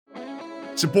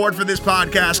Support for this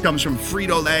podcast comes from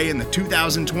Frito-Lay in the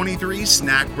 2023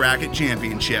 Snack Bracket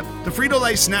Championship. The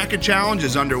Frito-Lay Snack-It Challenge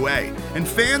is underway, and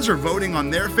fans are voting on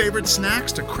their favorite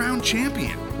snacks to crown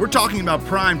champion. We're talking about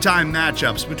prime-time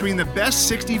matchups between the best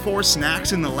 64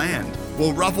 snacks in the land.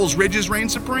 Will Ruffles Ridges reign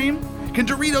supreme? Can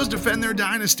Doritos defend their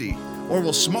dynasty? Or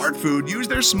will Smart Food use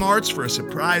their smarts for a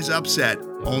surprise upset?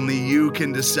 Only you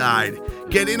can decide.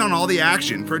 Get in on all the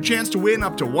action for a chance to win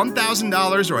up to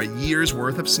 $1,000 or a year's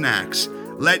worth of snacks.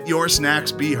 Let your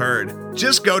snacks be heard.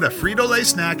 Just go to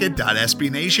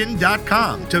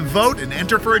fritolaysnacket.sbnation.com to vote and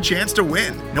enter for a chance to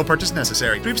win. No purchase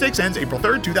necessary. Sweepstakes ends April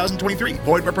 3rd, 2023.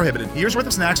 Void where prohibited. Year's worth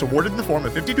of snacks awarded in the form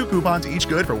of 52 coupons, each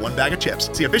good for one bag of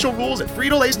chips. See official rules at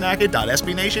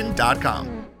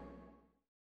fritolaysnacket.sbnation.com.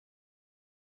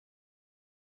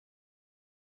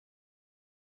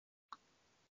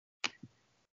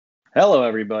 Hello,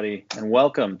 everybody, and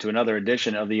welcome to another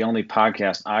edition of the only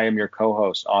podcast. I am your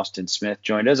co-host, Austin Smith,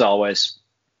 joined as always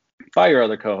by your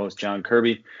other co-host, John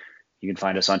Kirby. You can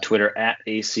find us on Twitter at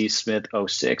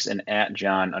ACSmith06 and at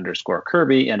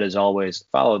John_Kirby. And as always,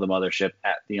 follow the mothership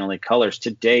at The Only Colors.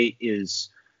 Today is,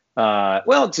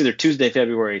 it's either Tuesday,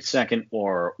 February 2nd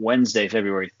or Wednesday,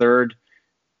 February 3rd,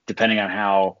 depending on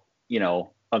how,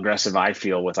 aggressive I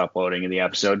feel with uploading the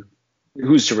episode.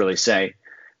 Who's to really say?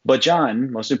 But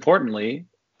John, most importantly,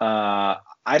 I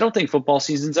don't think football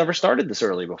season's ever started this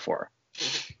early before.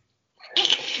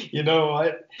 You know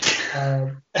what?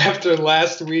 After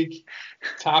last week,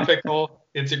 topical,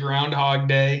 it's a Groundhog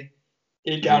Day.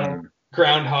 It got a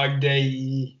Groundhog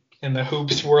Day in the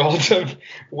hoops world of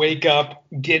wake up,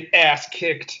 get ass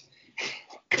kicked,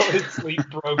 go to sleep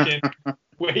broken,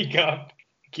 wake up,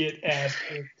 get ass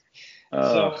kicked.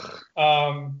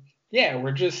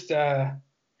 We're just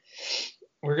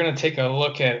we're going to take a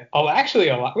look at – we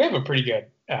have a pretty good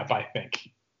app, I think.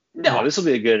 No, this will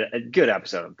be a good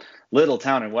episode. Little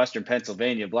town in western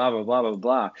Pennsylvania, blah, blah, blah, blah,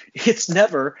 blah. It's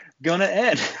never going to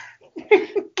end.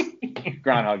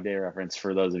 Groundhog Day reference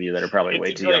for those of you that are probably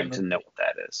way too young to know what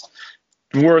that is.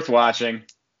 Worth watching.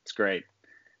 It's great.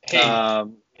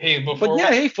 Football.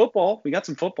 We got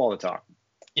some football to talk.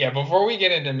 Yeah, before we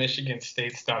get into Michigan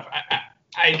State stuff, I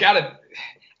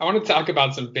want to talk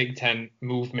about some Big Ten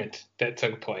movement that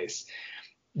took place.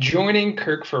 Joining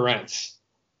Kirk Ferentz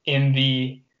in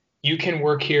the "you can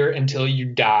work here until you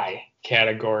die"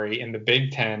 category in the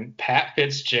Big Ten, Pat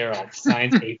Fitzgerald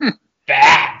signs a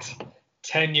fat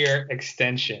 10-year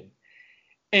extension.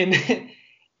 And,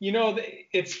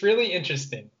 it's really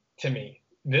interesting to me,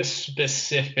 this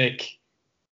specific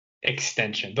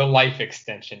extension, the life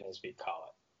extension as we call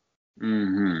it.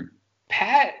 Mm-hmm.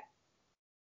 Pat,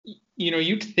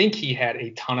 you'd think he had a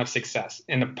ton of success.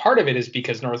 And a part of it is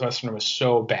because Northwestern was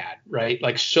so bad, right?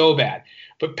 Like so bad.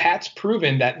 But Pat's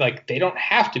proven that they don't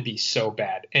have to be so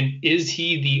bad. And is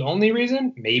he the only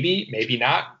reason? Maybe, maybe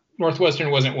not. Northwestern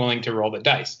wasn't willing to roll the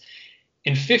dice.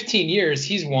 In 15 years,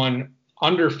 he's won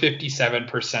under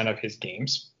 57% of his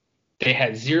games. They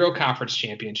had 0 conference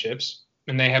championships,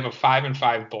 and they have a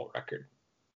 5-5 bowl record.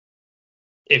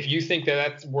 If you think that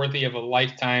that's worthy of a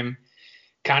lifetime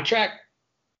contract,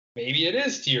 maybe it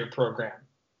is to your program.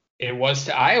 It was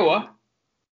to Iowa.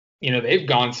 They've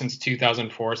gone since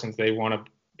 2004, since they won a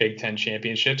Big Ten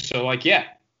championship. So,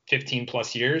 15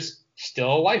 plus years,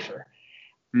 still a lifer.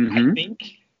 Mm-hmm. I think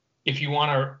if you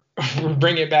want to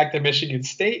bring it back to Michigan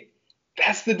State,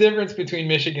 that's the difference between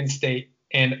Michigan State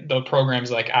and the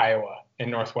programs like Iowa and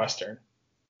Northwestern.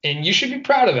 And you should be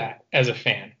proud of that as a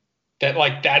fan, that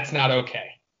that's not okay.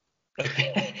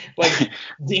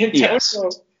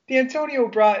 D'Antonio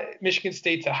brought Michigan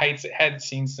State to heights it hadn't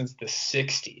seen since the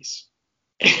 60s.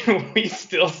 And we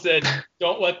still said,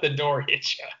 don't let the door hit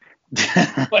you.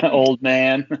 Old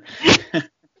man.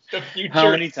 The future.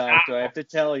 How many times do I have to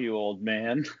tell you, old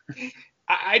man?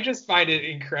 I just find it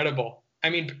incredible. I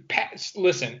mean, Pat,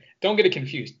 listen, don't get it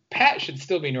confused. Pat should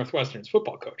still be Northwestern's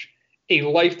football coach. A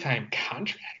lifetime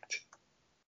contract.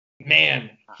 Man,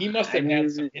 he must have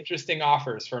had some interesting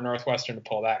offers for Northwestern to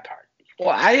pull that card. Well,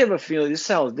 I have a feeling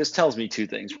this tells me two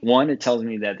things. One, it tells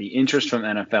me that the interest from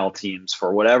NFL teams,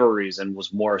 for whatever reason,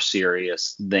 was more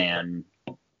serious than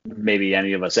maybe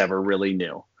any of us ever really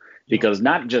knew. Because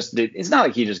it's not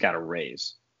like he just got a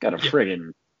raise, got a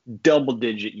friggin'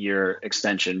 double-digit year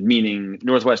extension, meaning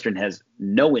Northwestern has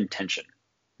no intention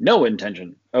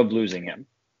of losing him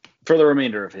for the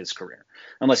remainder of his career,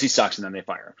 unless he sucks and then they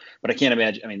fire him. But I can't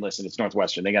imagine. I mean, listen, it's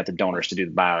Northwestern. They got the donors to do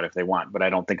the buyout if they want, but I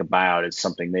don't think a buyout is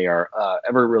something they are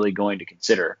ever really going to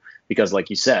consider because, like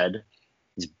you said,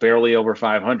 he's barely over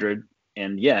 500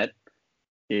 and yet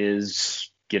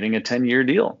is getting a 10-year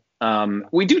deal.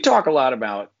 We do talk a lot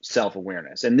about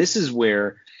self-awareness, and this is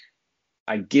where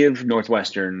I give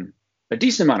Northwestern a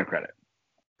decent amount of credit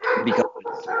because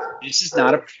this is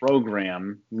not a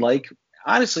program like,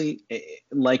 honestly,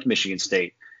 like Michigan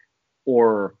State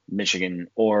or Michigan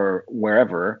or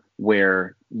wherever,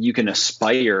 where you can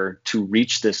aspire to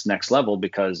reach this next level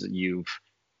because you've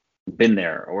been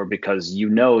there or because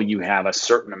you have a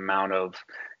certain amount of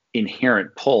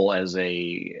inherent pull as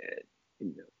a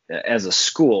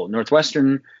school.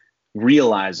 Northwestern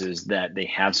realizes that they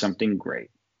have something great,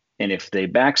 and if they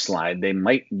backslide, they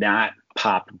might not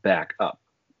pop back up.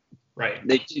 Right.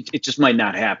 It just might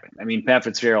not happen. I mean, Pat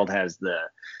Fitzgerald has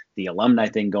the alumni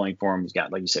thing going for him. He's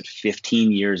got, like you said,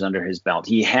 15 years under his belt.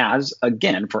 He has,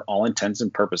 again, for all intents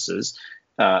and purposes,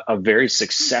 a very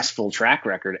successful track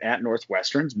record at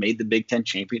Northwestern's, made the Big Ten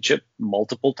championship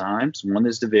multiple times, won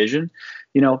this division.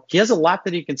 He has a lot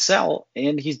that he can sell,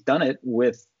 and he's done it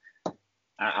with,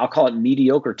 I'll call it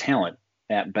mediocre talent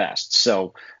at best.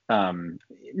 So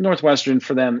Northwestern,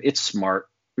 for them, it's smart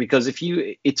because it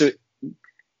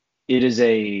is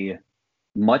a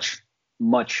much,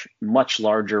 much, much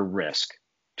larger risk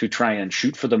to try and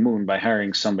shoot for the moon by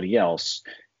hiring somebody else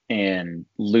and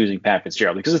losing Pat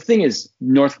Fitzgerald. Because the thing is,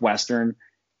 Northwestern,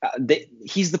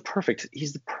 he's the perfect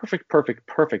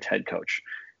head coach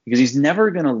because he's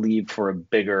never going to leave for a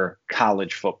bigger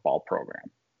college football program.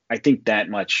 I think that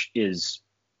much is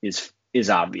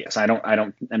obvious. I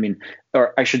mean,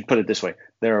 or I should put it this way: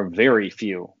 there are very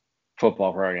few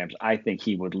football programs I think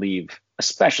he would leave,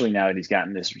 especially now that he's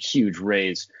gotten this huge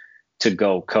raise to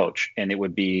go coach. And it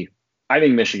would be, I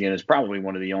think Michigan is probably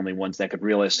one of the only ones that could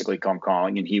realistically come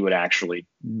calling, and he would actually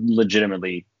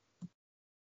legitimately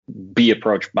be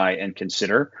approached by and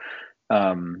consider.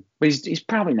 But he's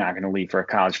probably not going to leave for a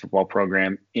college football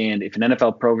program. And if an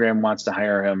NFL program wants to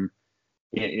hire him,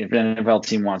 if an NFL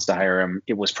team wants to hire him,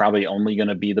 it was probably only going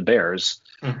to be the Bears.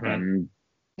 Mm-hmm. And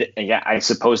yeah, I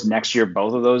suppose next year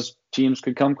both of those teams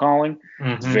could come calling.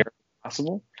 Mm-hmm. It's very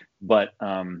possible, but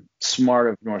smart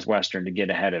of Northwestern to get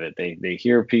ahead of it. They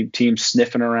hear teams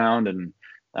sniffing around and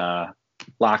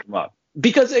lock them up.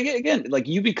 Because again, like,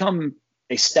 you become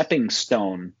a stepping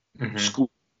stone mm-hmm.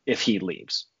 school if he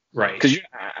leaves. Right. Because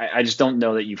I just don't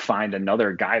know that you find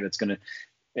another guy that's going to,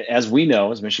 as we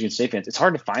know, as Michigan State fans, it's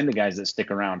hard to find the guys that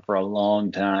stick around for a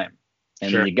long time.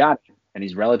 And sure. You got him, and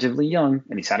he's relatively young,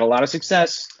 and he's had a lot of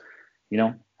success.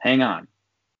 Hang on.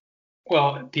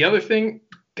 Well, the other thing,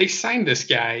 they signed this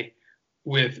guy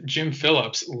with Jim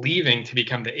Phillips leaving to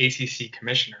become the ACC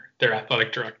commissioner, their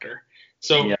athletic director.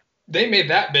 So yeah. They made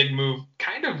that big move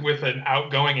kind of with an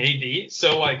outgoing AD.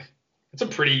 So, like, it's a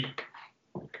pretty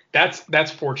 –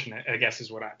 that's fortunate, I guess, is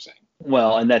what I'm saying.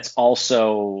 Well, and that's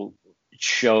also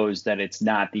shows that it's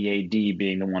not the AD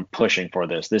being the one pushing for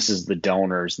this. This is the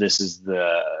donors. This is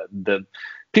the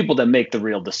people that make the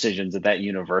real decisions at that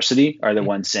university are the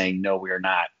ones saying, no, we are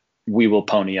not. We will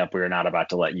pony up. We are not about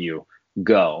to let you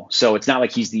go. So it's not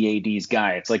like he's the AD's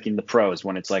guy. It's like in the pros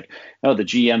when it's like, oh, the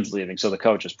GM's leaving, so the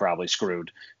coach is probably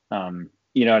screwed.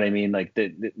 You know what I mean? Like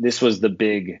this was the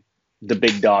big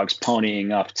dogs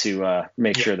ponying up to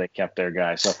make sure they kept their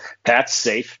guy. So Pat's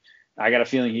safe. I got a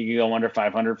feeling he could go under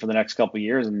 500 for the next couple of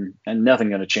years, and nothing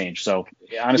going to change. So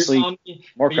honestly,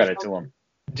 more credit to him.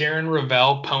 Darren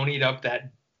Ravel ponied up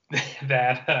that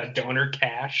donor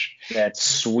cash. That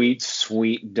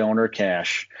sweet donor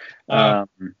cash.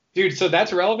 Dude, so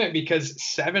that's relevant because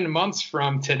 7 months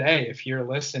from today, if you're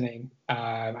listening,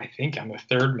 I think on the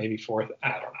 3rd, maybe 4th,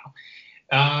 I don't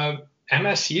know.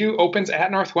 MSU opens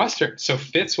at Northwestern, so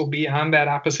Fitz will be on that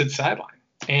opposite sideline.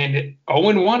 And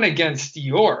 0-1 against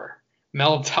your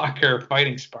Mel Tucker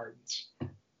Fighting Spartans,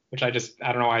 which I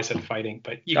don't know why I said fighting,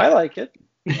 but I like it.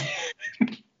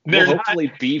 They'll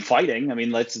hopefully be fighting. I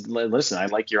mean, listen. I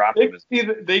like your optimism.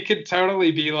 They could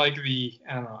totally be like the,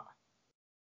 I don't know,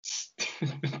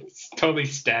 totally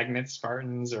stagnant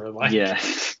Spartans, or like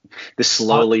the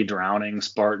slowly drowning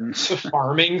Spartans, the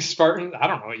farming Spartans. I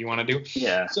don't know what you want to do.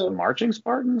 Yeah, so the marching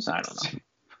Spartans. I don't know.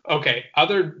 Okay,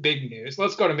 other big news.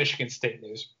 Let's go to Michigan State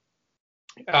news.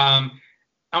 I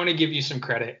want to give you some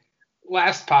credit.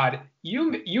 Last pod,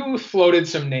 you floated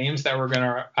some names that were going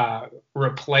to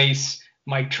replace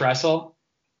Mike Tressel.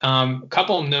 A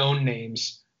couple known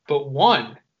names, but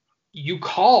one you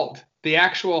called the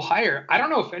actual hire. I don't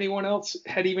know if anyone else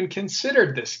had even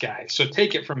considered this guy. So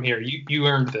take it from here. You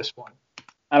earned this one.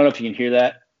 I don't know if you can hear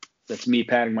that. That's me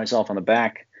patting myself on the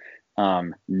back.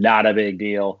 Not a big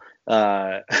deal.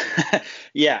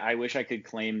 Yeah, I wish I could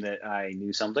claim that I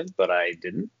knew something, but I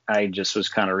didn't. I just was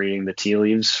kind of reading the tea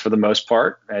leaves for the most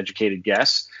part, educated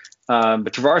guess.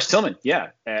 But Tavares Tillman,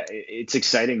 it's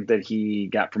exciting that he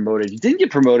got promoted. He didn't get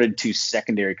promoted to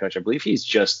secondary coach. I believe he's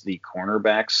just the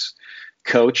cornerbacks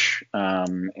coach,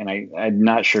 and I'm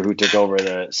not sure who took over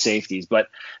the safeties. But,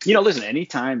 listen,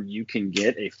 anytime you can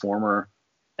get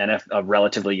a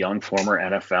relatively young former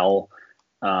NFL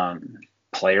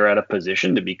player at a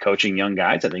position to be coaching young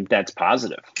guys, I think that's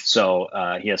positive.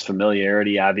 So he has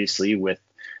familiarity, obviously, with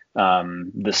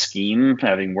the scheme,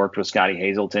 having worked with Scotty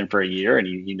Hazelton for a year, and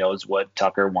he knows what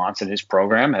Tucker wants in his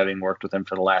program, having worked with him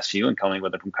for the last few and coming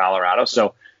with him from Colorado.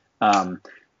 So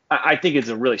I think it's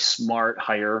a really smart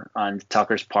hire on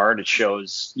Tucker's part. It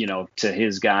shows, to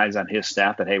his guys on his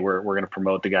staff that, hey, we're going to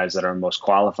promote the guys that are most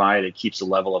qualified. It keeps a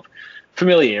level of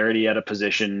familiarity at a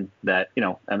position that,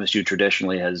 MSU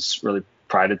traditionally has really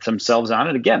prided themselves on.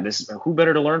 And again, who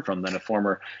better to learn from than a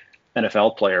former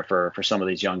NFL player for some of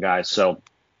these young guys. So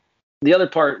the other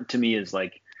part to me is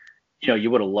like, you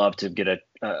would have loved to get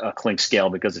a Clink scale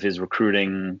because of his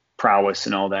recruiting prowess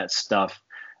and all that stuff.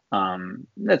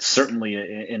 That's certainly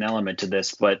an element to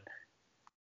this, but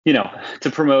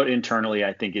to promote internally,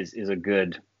 I think is a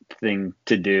good thing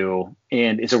to do.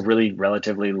 And it's a really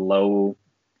relatively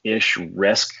low-ish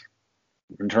risk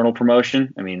internal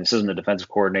promotion. I mean, this isn't a defensive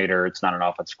coordinator. It's not an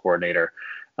offensive coordinator.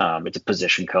 It's a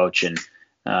position coach. And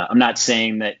I'm not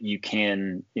saying that you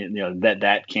can,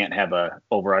 that can't have a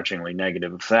overarchingly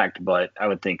negative effect, but I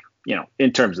would think,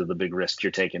 in terms of the big risks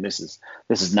you're taking, this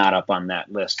is not up on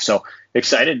that list. So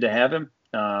excited to have him.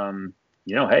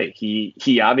 Hey,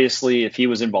 he obviously, if he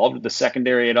was involved with the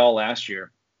secondary at all last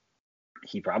year,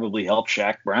 he probably helped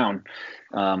Shaq Brown.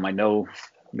 I know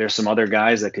there's some other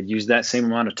guys that could use that same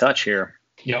amount of touch here.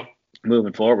 Yep.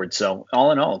 Moving forward. So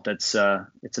all in all, it's an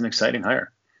exciting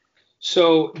hire.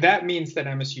 So that means that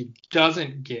MSU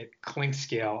doesn't get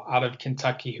Clinkscale out of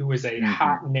Kentucky, who is a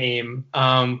hot name.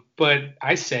 But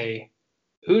I say,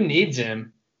 who needs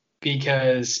him?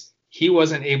 Because he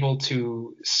wasn't able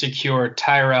to secure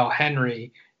Tyrell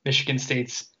Henry, Michigan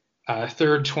State's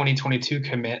third 2022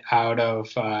 commit out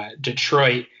of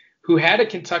Detroit, who had a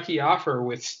Kentucky offer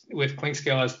with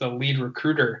Clinkscale as the lead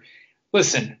recruiter.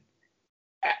 Listen,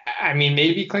 I mean,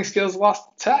 maybe Clinkscale's lost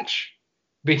touch,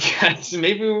 because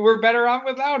maybe we're better off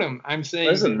without him. I'm saying.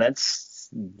 Listen,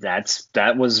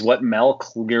 that was what Mel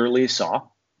clearly saw.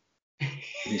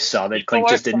 He saw that Clink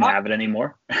just didn't have it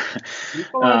anymore.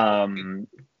 I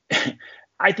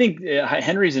think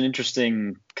Henry's an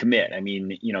interesting commit. I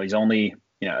mean, he's only,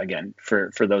 again,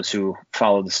 for those who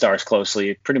follow the Stars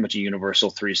closely, pretty much a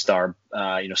universal 3-star,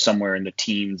 somewhere in the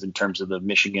teens in terms of the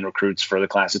Michigan recruits for the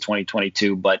class of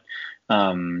 2022. But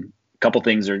couple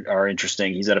things are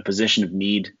interesting. He's at a position of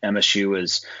need. MSU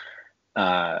is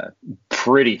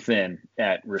pretty thin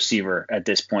at receiver at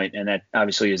this point, and that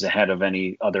obviously is ahead of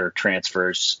any other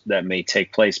transfers that may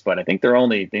take place. But I think they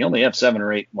only have 7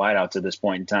 or 8 wideouts at this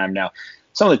point in time. Now,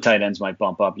 some of the tight ends might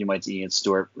bump up. You might see Ian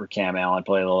Stewart or Cam Allen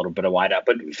play a little bit of wideout.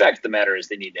 But the fact of the matter is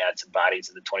they need to add some bodies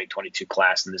in the 2022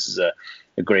 class, and this is a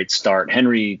great start.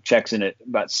 Henry checks in at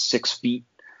about 6 feet.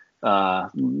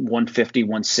 150,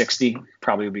 160,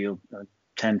 probably will be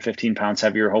 10, 15 pounds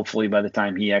heavier, hopefully, by the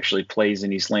time he actually plays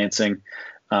in East Lansing.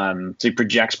 So he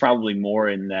projects probably more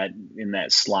in that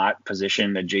slot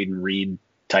position, the Jaden Reed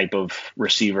type of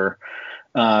receiver.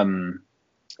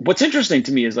 What's interesting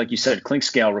to me is, like you said,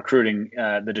 Clinkscale recruiting,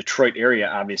 the Detroit area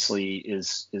obviously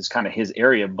is kind of his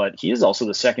area, but he is also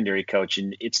the secondary coach,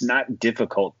 and it's not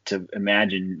difficult to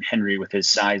imagine Henry with his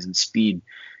size and speed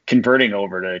converting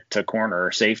over to corner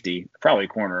or safety, probably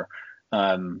corner.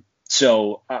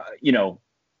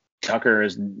 Tucker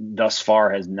thus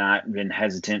far has not been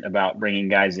hesitant about bringing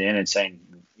guys in and saying,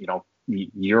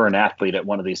 you're an athlete at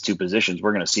one of these two positions.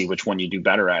 We're going to see which one you do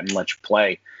better at and let you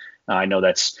play. I know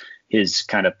that's his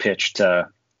kind of pitch to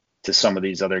some of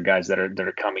these other guys that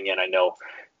are coming in. I know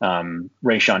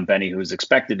Rayshon Benny, who's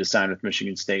expected to sign with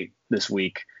Michigan State this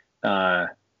week,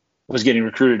 was getting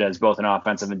recruited as both an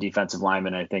offensive and defensive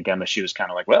lineman. I think MSU is kind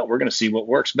of like, well, we're going to see what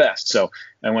works best. So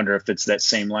I wonder if it's that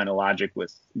same line of logic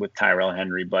with Tyrell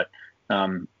Henry. But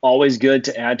always good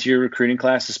to add to your recruiting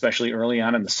class, especially early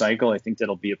on in the cycle. I think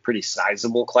that'll be a pretty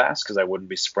sizable class, because I wouldn't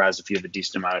be surprised if you have a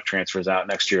decent amount of transfers out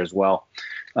next year as well,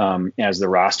 as the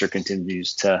roster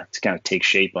continues to kind of take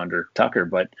shape under Tucker.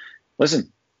 But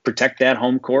listen, protect that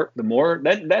home court. The more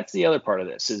that's the other part of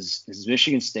this is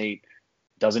Michigan State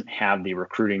doesn't have the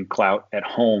recruiting clout at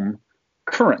home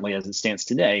currently as it stands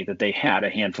today that they had a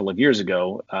handful of years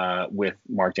ago with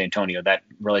Mark D'Antonio. That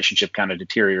relationship kind of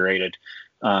deteriorated.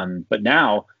 But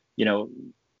now,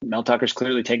 Mel Tucker's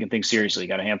clearly taking things seriously.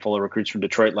 Got a handful of recruits from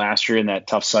Detroit last year in that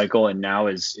tough cycle, and now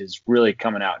is really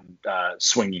coming out and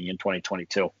swinging in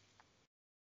 2022.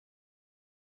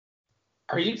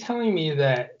 Are you telling me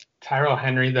that Tyrell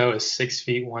Henry, though, is 6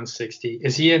 feet, 160?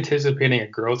 Is he anticipating a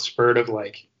growth spurt of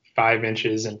like 5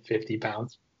 inches and 50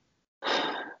 pounds.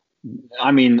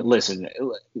 I mean, listen,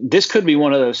 this could be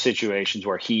one of those situations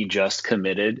where he just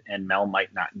committed and Mel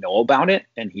might not know about it,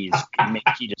 and he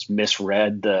just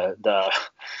misread the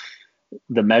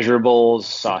measurables,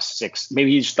 saw 6.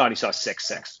 Maybe he just thought he saw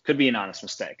 6'6". Could be an honest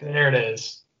mistake. There it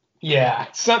is. Yeah.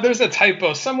 So there's a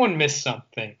typo. Someone missed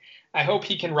something. I hope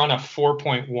he can run a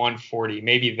 4.140.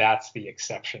 Maybe that's the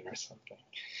exception or something.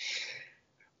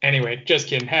 Anyway, just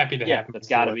kidding. Happy to have him. That's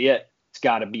got to be it. It's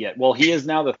got to be it. Well, he is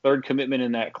now the 3rd commitment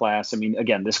in that class. I mean,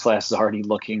 again, this class is already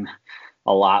looking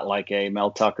a lot like a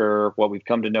Mel Tucker, what we've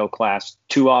come to know class.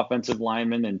 2 offensive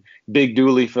linemen and Big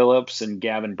Dooley Phillips and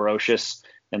Gavin Brocious,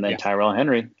 and then Tyrell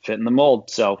Henry fitting the mold.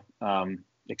 So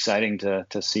exciting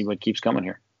to see what keeps coming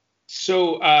here.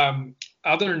 So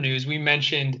other news, we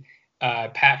mentioned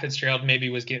Pat Fitzgerald maybe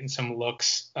was getting some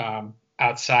looks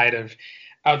outside of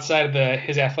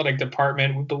his athletic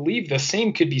department. We believe the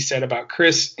same could be said about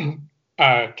Chris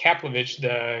Kaplovich,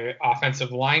 the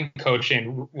offensive line coach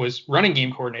and was running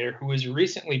game coordinator, who was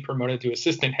recently promoted to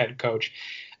assistant head coach.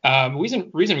 Reason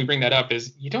we bring that up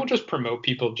is you don't just promote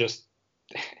people just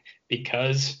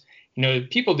because,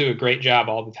 people do a great job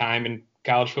all the time in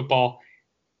college football.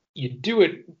 You do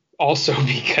it also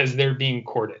because they're being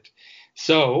courted.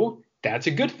 So that's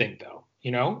a good thing, though,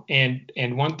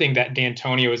 and one thing that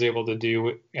D'Antonio was able to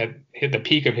do at the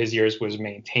peak of his years was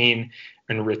maintain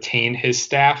and retain his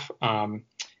staff. Kind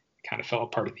of fell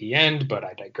apart at the end, but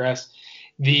I digress.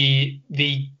 The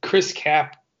Chris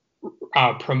Cap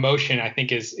promotion, I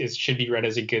think, should be read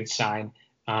as a good sign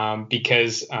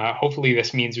because hopefully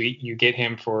this means you get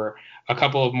him for a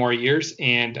couple of more years,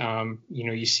 and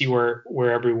you see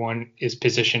where everyone is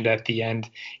positioned at the end,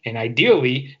 and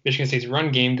ideally Michigan State's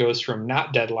run game goes from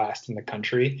not dead last in the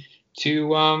country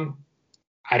to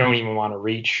I don't even want to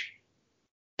reach,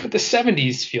 but the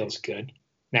 70s feels good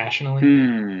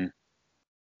nationally.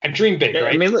 I dream big,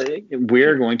 right? I mean,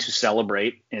 we're going to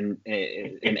celebrate an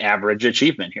average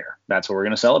achievement here. That's what we're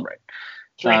going to celebrate.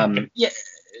 To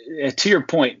your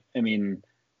point, I mean,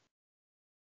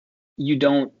 you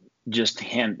don't just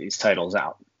hand these titles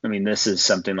out. I mean, this is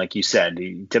something, like you said,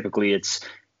 typically it's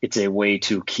a way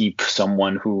to keep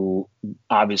someone who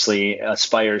obviously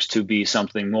aspires to be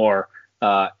something more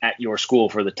at your school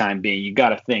for the time being. You got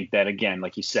to think that, again,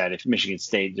 like you said, if Michigan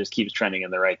State just keeps trending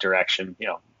in the right direction,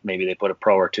 maybe they put a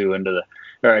pro or two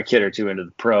or a kid or two into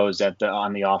the pros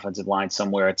on the offensive line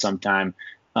somewhere at some time.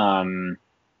 Chris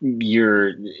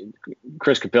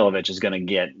Kapilovich is going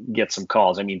to get some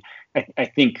calls. I mean, I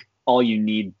think all you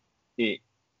need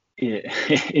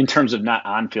in terms of not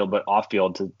on field but off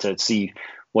field to see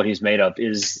what he's made of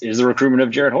is the recruitment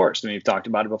of Jared Horst. I mean, we've talked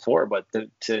about it before, but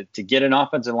to get an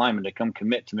offensive lineman to come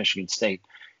commit to Michigan State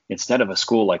instead of a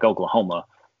school like Oklahoma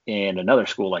and another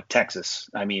school like Texas,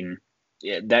 I mean,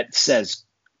 that says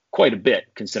quite a bit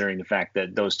considering the fact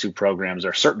that those two programs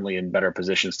are certainly in better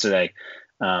positions today,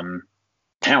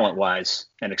 talent-wise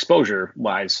and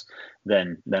exposure-wise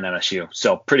than MSU.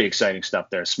 So pretty exciting stuff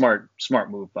there. Smart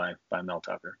move by Mel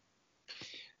Tucker.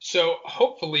 So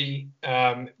hopefully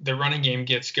the running game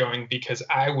gets going, because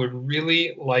I would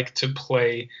really like to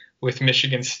play with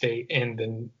Michigan State in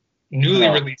the newly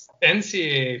released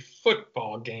NCAA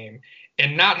football game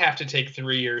and not have to take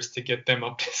 3 years to get them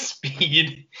up to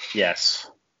speed. Yes.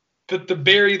 But the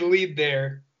buried lead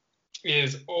there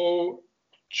is, oh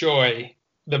joy,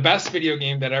 the best video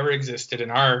game that ever existed,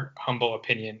 in our humble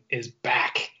opinion, is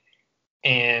back.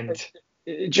 And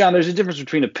John, there's a difference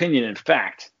between opinion and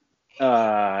fact.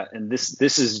 And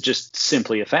this is just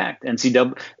simply a fact.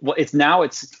 NCAA, well,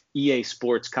 it's EA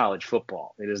Sports College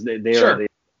Football. It is they are the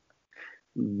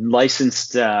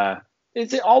licensed.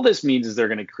 All this means is they're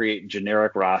going to create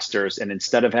generic rosters, and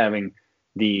instead of having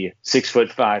the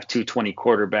 6'5", 220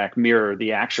 quarterback mirror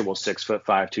the actual 6'5",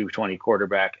 220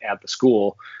 quarterback at the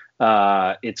school,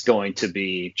 it's going to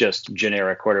be just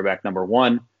generic quarterback number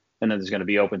one. And then there's going to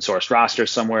be open source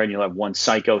rosters somewhere, and you'll have one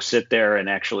psycho sit there and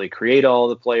actually create all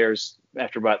the players.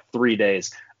 After about 3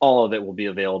 days, all of it will be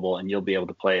available, and you'll be able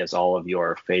to play as all of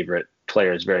your favorite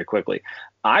players very quickly.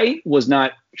 I was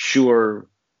not sure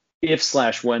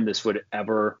if/when this would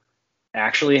ever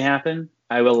actually happen.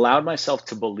 I allowed myself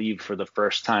to believe for the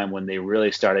first time when they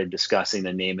really started discussing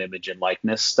the name, image, and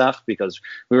likeness stuff, because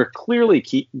we were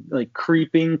clearly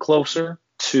creeping closer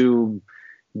to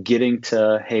getting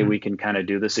to, hey, we can kind of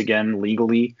do this again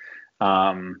legally.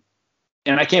 And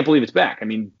I can't believe it's back. I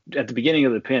mean, at the beginning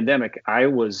of the pandemic, I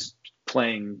was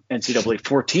playing NCAA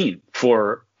 14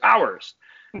 for hours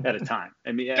at a time.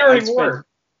 I mean, during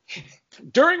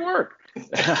work.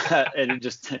 And it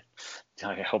just,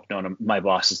 I hope none of my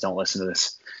bosses don't listen to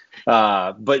this.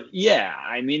 But yeah,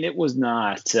 I mean, it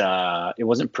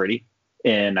wasn't pretty.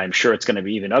 And I'm sure it's going to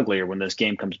be even uglier when this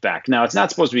game comes back. Now, it's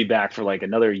not supposed to be back for like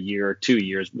another year, 2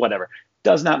 years, whatever.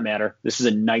 Does not matter. This is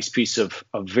a nice piece of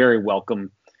very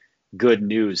welcome, good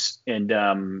news. And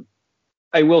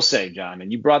I will say, John,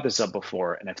 and you brought this up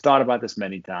before, and I've thought about this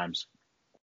many times.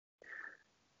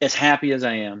 As happy as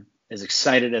I am, as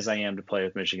excited as I am to play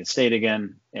with Michigan State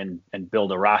again and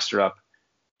build a roster up,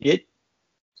 it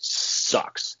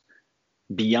sucks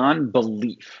beyond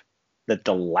belief that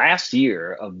the last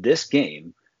year of this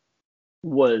game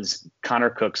was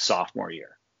Connor Cook's sophomore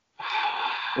year.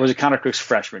 Or was it Connor Cook's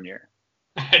freshman year?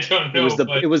 I don't know.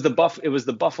 It was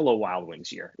the Buffalo Wild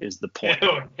Wings year is the point.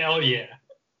 Oh, hell yeah.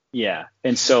 Yeah.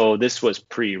 And so this was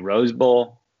pre-Rose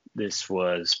Bowl. This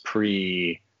was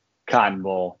pre-Cotton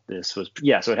Bowl. So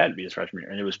it had to be his freshman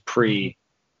year. And it was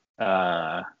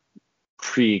pre-college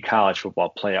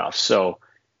football playoffs. So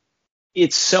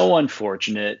it's so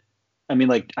unfortunate. I mean,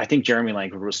 like, I think Jeremy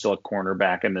Langford was still a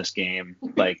cornerback in this game.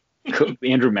 Like,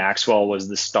 Andrew Maxwell was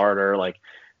the starter. Like,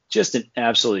 just an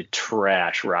absolutely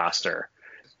trash roster.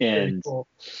 And Cool.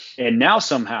 And now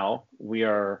somehow we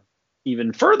are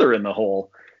even further in the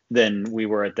hole than we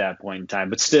were at that point in time.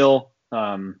 But still,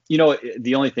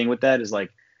 the only thing with that is,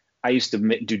 like, I used to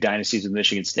do dynasties with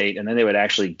Michigan State, and then they would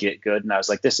actually get good. And I was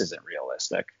like, this isn't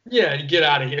realistic. Yeah, get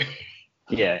out of here.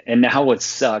 Yeah, and now what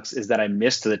sucks is that I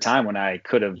missed the time when I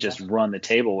could have just run the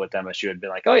table with MSU and been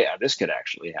like, oh, yeah, this could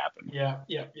actually happen. Yeah.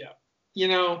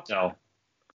 So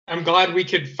I'm glad we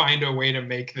could find a way to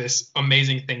make this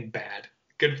amazing thing bad.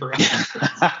 Good for us.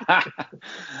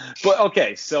 But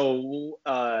okay, so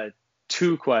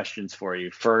 2 questions for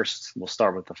you. First, we'll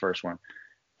start with the first one.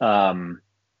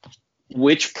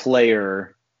 Which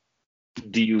player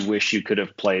do you wish you could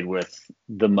have played with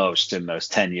the most in those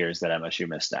 10 years that MSU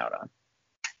missed out on?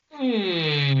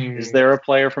 Is there a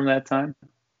player from that time?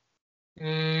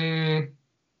 I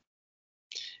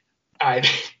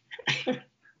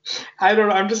don't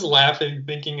know. I'm just laughing,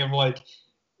 thinking of, like,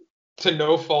 to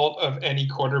no fault of any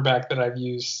quarterback that I've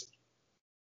used,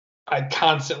 I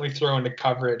constantly throw into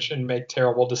coverage and make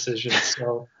terrible decisions.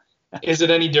 So is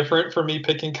it any different for me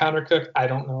picking Connor Cook? I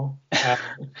don't know.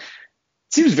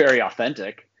 Seems very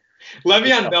authentic.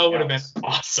 Le'Veon Bell would have been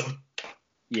awesome.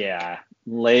 Yeah,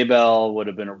 Le'Bell would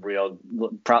have been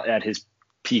probably at his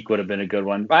peak would have been a good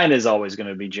one. Mine is always going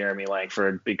to be Jeremy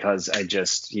Langford because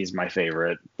he's my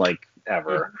favorite, like,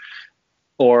 ever.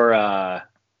 Or I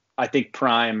think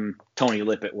prime Tony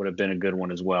Lippett would have been a good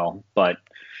one as well. But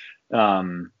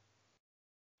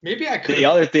maybe I could.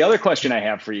 The other question I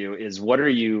have for you is, what are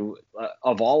you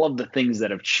of all of the things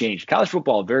that have changed? College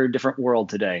football, a very different world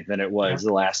today than it was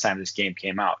the last time this game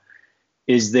came out.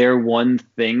 Is there one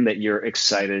thing that you're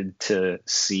excited to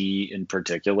see in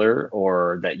particular,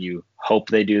 or that you hope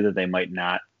they do that they might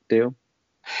not do?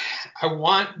 I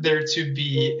want there to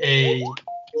be a,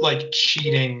 like,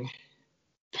 cheating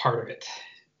part of it.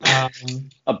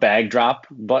 A bag drop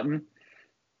button?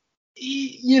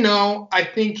 I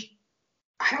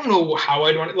don't know how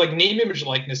I'd want it. Like, name, image,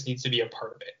 likeness needs to be a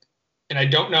part of it. And I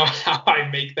don't know how I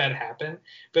make that happen.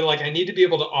 But, like, I need to be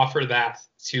able to offer that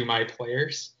to my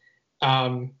players.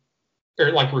 Or,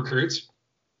 like, recruits,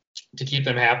 to keep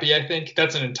them happy. I think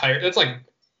that's that's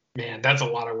a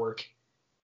lot of work.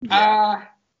 Yeah.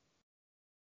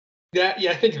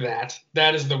 I think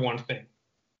that is the one thing.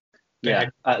 Yeah,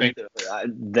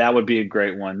 that would be a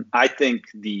great one. I think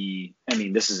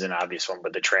this is an obvious one,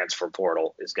 but the transfer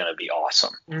portal is going to be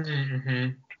awesome. Mm-hmm.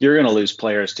 You're going to lose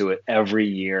players to it every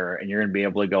year, and you're going to be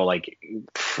able to go, like,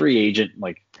 free agent,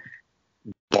 like,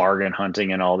 bargain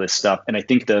hunting and all this stuff. And I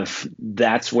think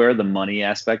that's where the money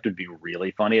aspect would be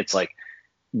really funny. It's like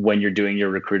when you're doing your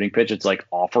recruiting pitch, it's like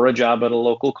offer a job at a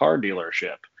local car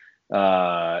dealership.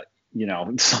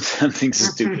 Something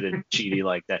stupid and cheaty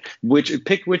like that.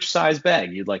 Pick which size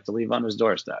bag you'd like to leave on his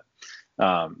doorstep.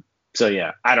 So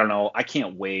yeah, I don't know. I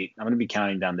can't wait. I'm going to be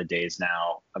counting down the days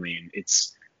now. I mean,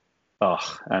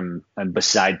 I'm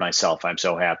beside myself. I'm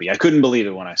so happy. I couldn't believe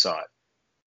it when I saw it.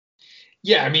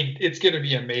 Yeah, I mean, it's going to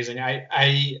be amazing.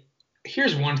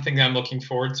 Here's one thing that I'm looking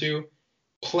forward to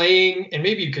playing, and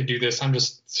maybe you could do this. I'm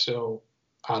just so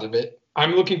out of it.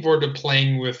 I'm looking forward to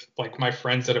playing with, like, my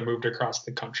friends that have moved across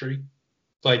the country,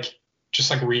 like, just,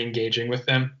 like, re-engaging with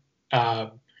them. I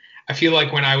feel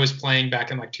like when I was playing back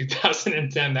in, like,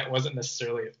 2010, that wasn't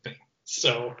necessarily a thing.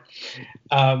 So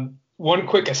one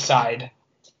quick aside,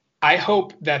 I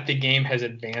hope that the game has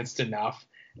advanced enough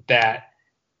that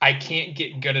I can't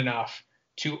get good enough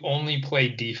to only play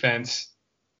defense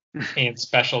and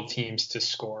special teams to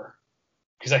score.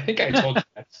 Because I think I told you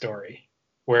that story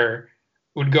where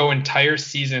would go entire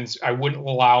seasons. I wouldn't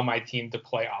allow my team to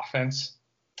play offense.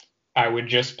 I would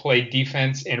just play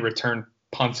defense and return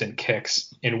punts and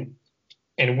kicks, and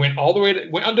went all the way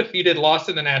went undefeated, lost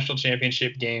in the national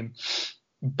championship game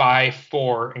by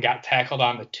 4 and got tackled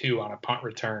on the 2 on a punt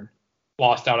return,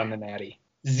 lost out on the natty.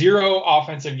 0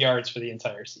 offensive yards for the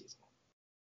entire season.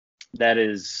 That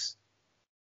is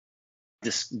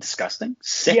disgusting.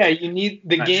 Sick. Yeah, you need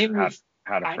the game.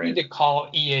 I need to call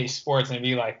EA Sports and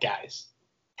be like, guys,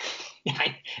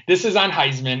 this is on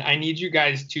Heisman. I need you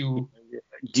guys to.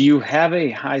 Do you have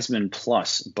a Heisman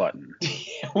Plus button?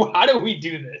 How do we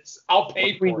do this? I'll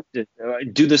pay for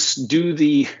it. Do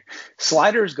the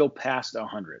sliders go past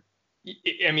 100?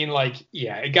 I mean,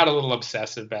 it got a little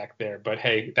obsessive back there, but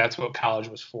hey, that's what college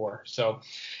was for. So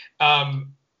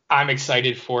I'm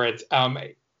excited for it.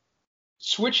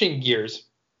 Switching gears,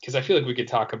 because I feel like we could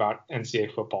talk about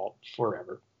NCAA football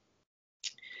forever.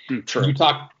 True.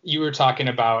 You were talking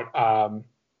about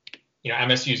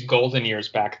MSU's golden years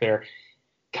back there.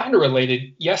 Kind of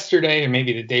related. Yesterday, or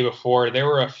maybe the day before, there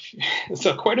were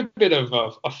quite a bit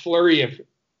of a flurry of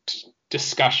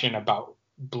discussion about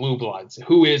blue bloods,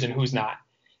 who is and who's not.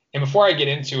 And before I get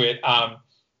into it, I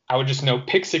would just note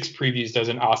Pick Six Previews does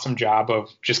an awesome job of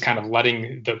just kind of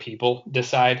letting the people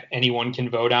decide. Anyone can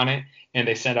vote on it, and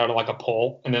they send out a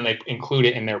poll, and then they include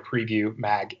it in their preview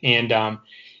mag. And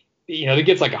it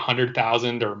gets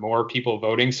 100,000 or more people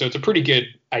voting, so it's a pretty good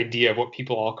idea of what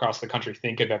people all across the country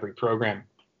think of every program.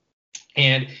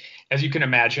 And as you can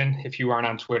imagine, if you aren't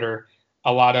on Twitter,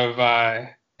 a lot of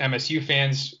MSU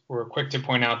fans were quick to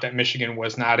point out that Michigan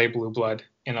was not a blue blood,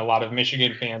 and a lot of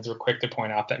Michigan fans were quick to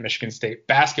point out that Michigan State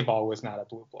basketball was not a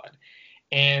blue blood.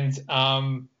 And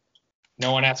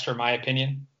no one asked for my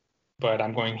opinion, but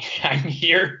I'm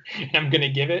here and I'm going to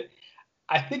give it.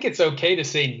 I think it's okay to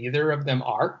say neither of them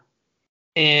are.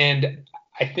 And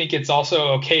I think it's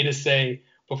also okay to say,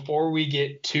 before we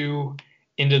get too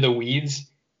into the weeds,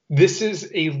 this is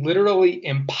a literally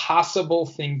impossible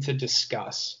thing to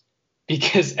discuss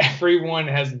because everyone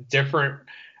has different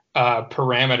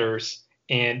parameters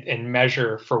and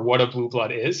measure for what a blue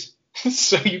blood is.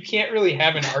 So you can't really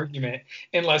have an argument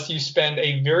unless you spend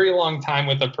a very long time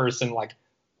with a person,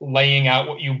 laying out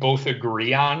what you both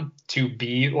agree on to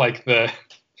be the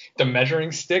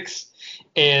measuring sticks.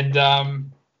 And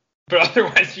but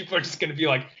otherwise people are just going to be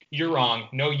like, you're wrong.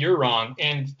 No, you're wrong.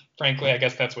 And frankly, I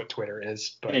guess that's what Twitter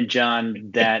is. But. And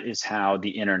John, that is how the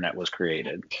internet was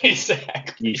created.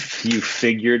 Exactly. You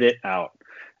figured it out.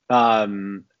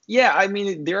 Yeah, I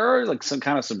mean, there are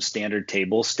some standard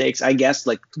table stakes, I guess.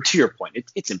 To your point,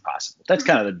 it's impossible. That's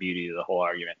kind of the beauty of the whole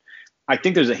argument. I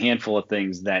think there's a handful of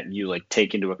things that you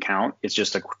take into account. It's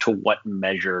just to what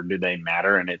measure do they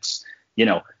matter, and it's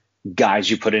guys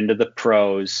you put into the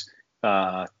pros.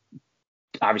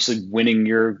 Obviously winning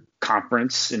your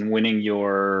conference and winning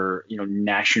your,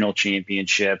 national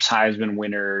championships, Heisman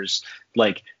winners,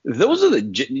 those are the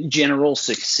general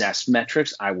success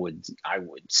metrics I would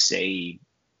say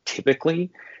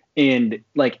typically. And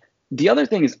the other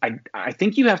thing is I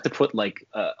think you have to put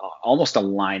almost a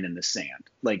line in the sand.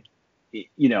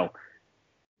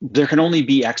 There can only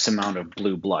be X amount of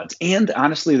blue bloods. And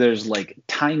honestly, there's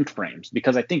time frames,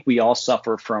 because I think we all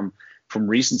suffer from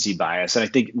recency bias. And I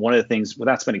think one of the things,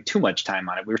 without spending too much time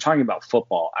on it, we were talking about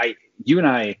football. You and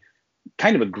I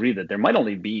kind of agree that there might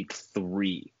only be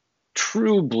 3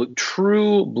 true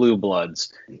blue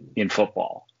bloods in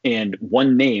football. And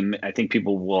one name I think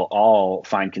people will all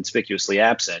find conspicuously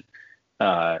absent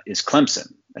is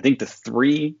Clemson. I think the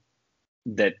 3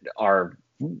 that are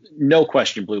no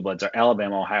question blue bloods are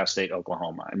Alabama, Ohio State,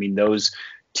 Oklahoma. I mean, those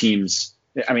teams,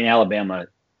 Alabama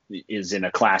is in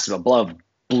a class of above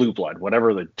blue blood,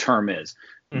 whatever the term is,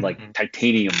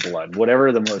 titanium blood,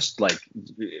 whatever the most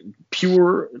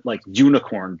pure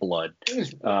unicorn blood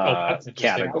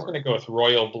category. I was going to go with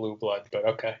royal blue blood, but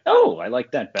okay. Oh, I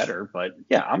like that better, but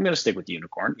yeah, I'm going to stick with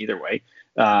unicorn either way.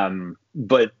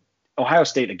 But Ohio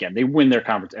State, again, they win their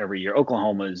conference every year.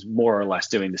 Oklahoma is more or less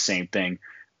doing the same thing.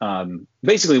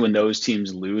 Basically, when those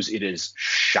teams lose, it is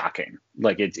shocking.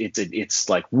 It's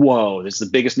whoa, this is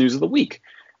the biggest news of the week.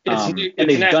 And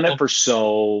they've done it for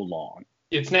so long.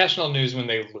 It's national news when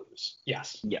they lose.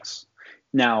 Yes.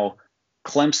 Now,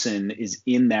 Clemson is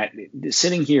in that.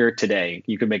 Sitting here today,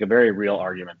 you could make a very real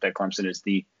argument that Clemson is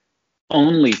the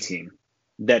only team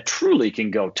that truly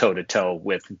can go toe-to-toe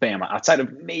with Bama outside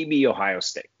of maybe Ohio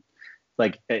State.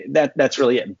 That's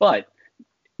really it. But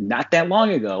not that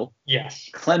long ago,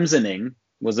 yes, Clemsoning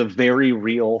was a very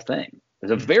real thing. It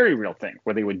was a very real thing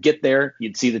where they would get there,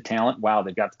 you'd see the talent. Wow,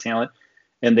 they've got the talent.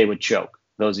 And they would choke.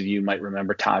 Those of you might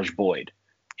remember Taj Boyd,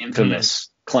 infamous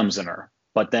Clemsoner.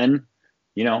 But then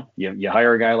You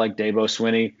hire a guy like Dabo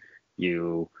Swinney,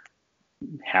 you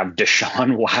have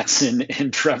Deshaun Watson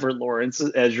and Trevor Lawrence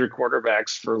as your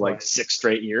quarterbacks for like Right. 6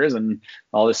 straight years, and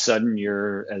all of a sudden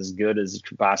you're as good as it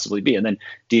could possibly be. And then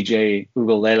DJ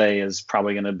Ugalele is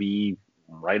probably going to be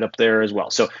right up there as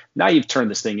well. So now you've turned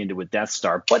this thing into a Death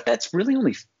Star, but that's really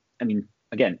only,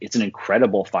 again, it's an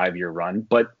incredible 5-year run.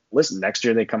 But listen, next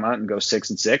year they come out and go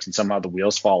 6-6, and somehow the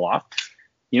wheels fall off.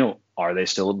 Are they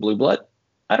still a blue blood?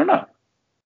 I don't know.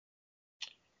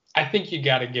 I think you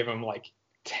got to give them like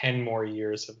 10 more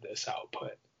years of this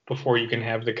output before you can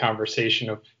have the conversation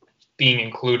of being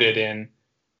included in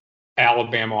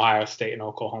Alabama, Ohio State, and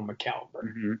Oklahoma caliber.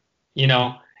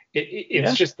 Mm-hmm.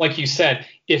 It's just like you said,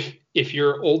 if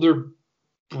your older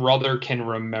brother can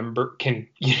remember,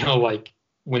 like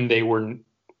when they were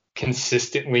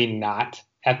consistently not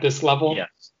at this level,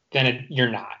 yes, then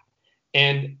you're not.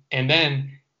 And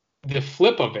then the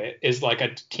flip of it is like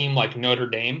a team like Notre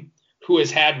Dame, who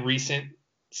has had recent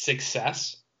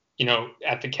success,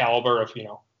 at the caliber of,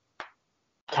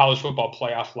 college football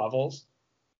playoff levels.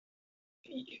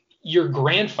 Your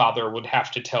grandfather would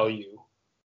have to tell you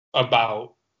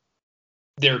about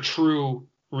their true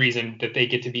reason that they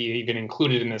get to be even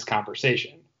included in this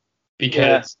conversation. Because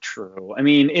that's true.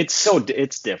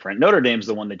 It's different. Notre Dame's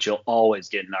the one that you'll always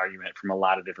get an argument from a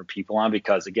lot of different people on,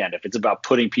 because again, if it's about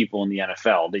putting people in the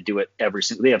NFL, they do it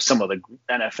they have some of the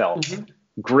NFL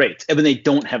great, and they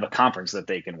don't have a conference that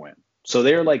they can win. So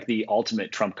they're like the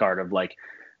ultimate trump card of like,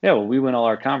 we win all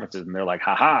our conferences, and they're like,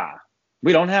 haha,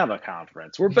 we don't have a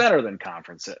conference. We're better than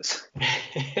conferences.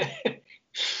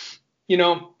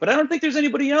 But I don't think there's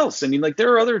anybody else.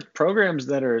 There are other programs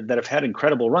that have had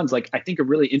incredible runs. Like, I think a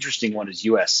really interesting one is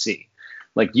USC.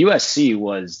 Like, USC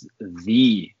was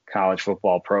the college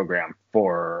football program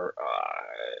for,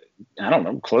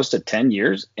 close to 10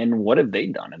 years. And what have they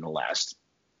done in the last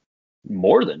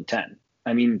more than 10?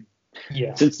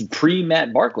 Since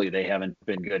pre-Matt Barkley, they haven't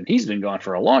been good. He's been gone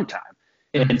for a long time.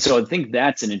 And so I think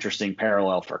that's an interesting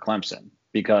parallel for Clemson,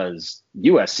 because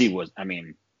USC was,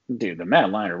 the Matt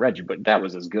Leinart read you, but that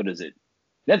was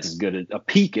that's as good a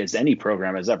peak as any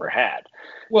program has ever had.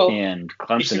 Well, and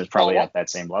Clemson is probably at that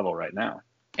same level right now.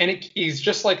 And it's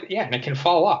just like, and it can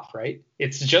fall off, right?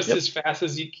 It's just as fast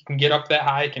as you can get up that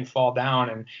high, it can fall down.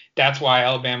 And that's why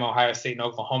Alabama, Ohio State, and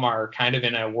Oklahoma are kind of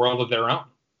in a world of their own,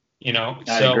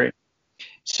 I agree.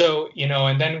 So,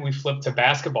 and then we flip to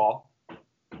basketball.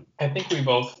 I think we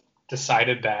both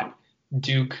decided that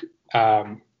Duke,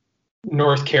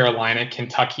 North Carolina,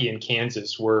 Kentucky, and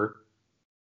Kansas were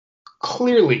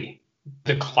clearly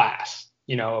the class,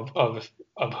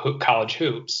 of college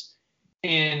hoops.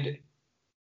 And,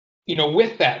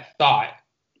 with that thought,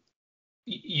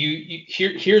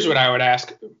 here's what I would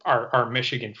ask our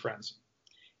Michigan friends.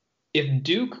 If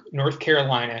Duke, North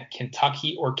Carolina,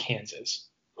 Kentucky, or Kansas,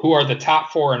 who are the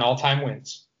top 4 in all-time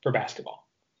wins for basketball,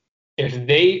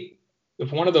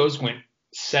 if one of those went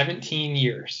 17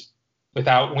 years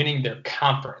without winning their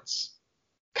conference,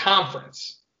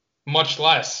 much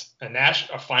less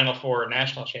a Final Four or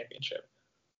national championship,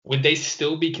 would they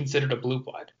still be considered a blue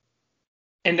blood?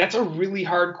 And that's a really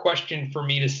hard question for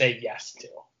me to say yes to.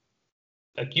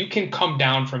 Like, you can come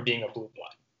down from being a blue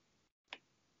blood.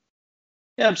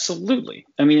 Yeah, absolutely.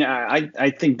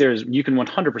 I think you can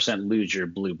 100% lose your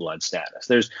blue blood status.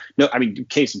 There's no,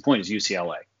 case in point is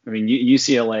UCLA.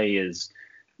 UCLA is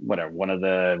one of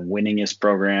the winningest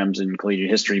programs in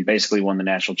collegiate history. Basically won the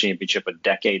national championship a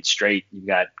decade straight. You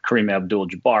got Kareem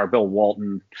Abdul-Jabbar, Bill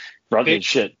Walton,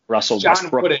 Russell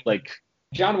Westbrook,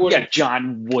 John Wooden. Yeah,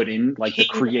 John Wooden, the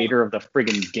creator of the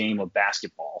friggin' game of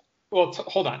basketball. Well,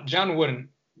 hold on. John Wooden,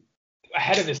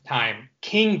 ahead of his time,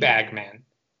 king bagman.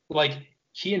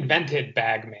 He invented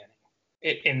bag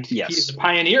manning. And he's a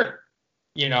pioneer,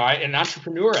 an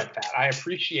entrepreneur at that. I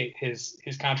appreciate his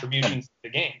contributions to the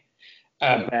game.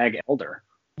 Bag elder.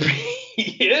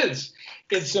 He is.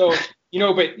 And so,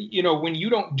 when you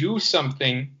don't do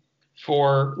something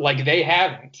for, they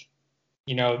haven't,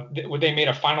 they made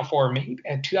a Final Four maybe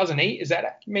in 2008. Is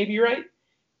that maybe right?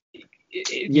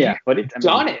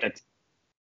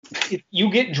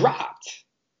 You get dropped.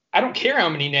 I don't care how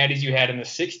many natties you had in the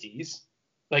 60s.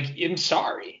 I'm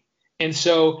sorry. And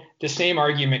so the same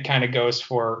argument kind of goes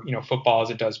for, football as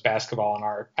it does basketball in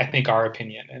our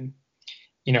opinion. And,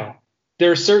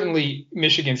 there's certainly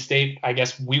Michigan State, I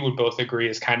guess we would both agree,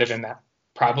 is kind of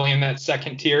probably in that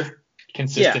second tier,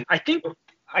 consistent. Yeah,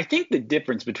 I think the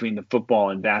difference between the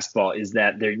football and basketball is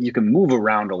that you can move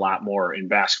around a lot more in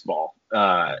basketball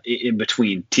in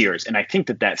between tiers. And I think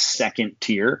that second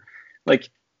tier,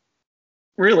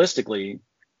 realistically,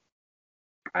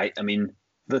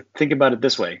 think about it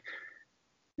this way.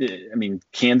 I mean,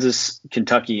 Kansas,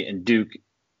 Kentucky, and Duke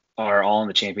are all in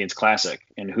the Champions Classic.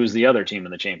 And who's the other team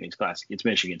in the Champions Classic? It's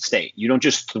Michigan State. You don't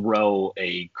just throw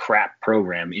a crap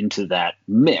program into that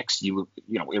mix. You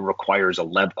know, it requires a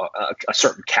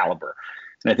certain caliber.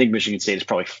 And I think Michigan State is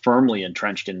probably firmly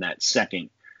entrenched in that second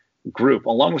group,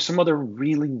 along with some other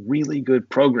really, really good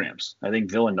programs. I think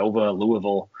Villanova,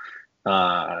 Louisville,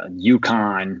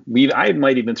 UConn. I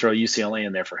might even throw UCLA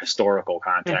in there for historical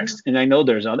context. Mm-hmm. And I know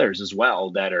there's others as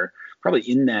well that are probably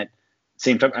in that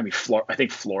same time. I mean, I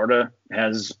think Florida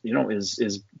has,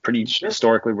 is pretty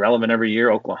historically relevant every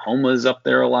year. Oklahoma is up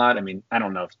there a lot. I mean, I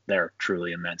don't know if they're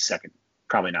truly in that second,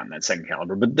 probably not in that second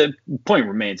caliber, but the point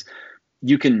remains,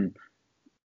 you can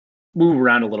move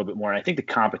around a little bit more. And I think the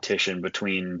competition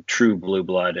between true blue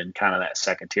blood and kind of that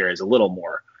second tier is a little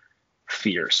more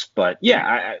fierce. But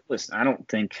yeah, listen, I don't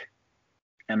think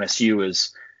MSU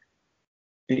is,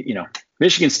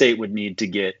 Michigan State would need to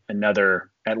get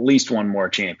at least one more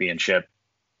championship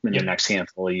in the next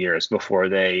handful of years before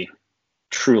they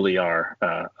truly are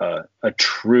a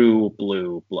true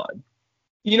blue blood.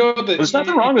 There's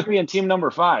nothing wrong with being team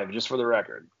number 5, just for the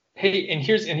record. Hey, and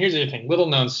here's the other thing, little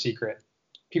known secret.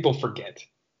 People forget.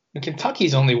 And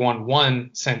Kentucky's only won one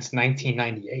since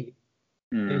 1998.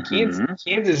 Mm-hmm. And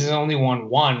Kansas has only won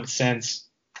one since,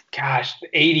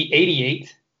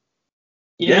 88.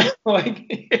 If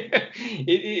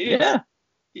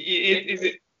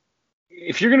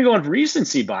you're going to go on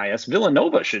recency bias,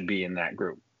 Villanova should be in that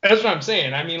group. That's what I'm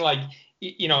saying. I mean,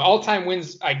 all-time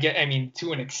wins,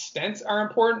 to an extent are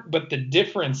important, but the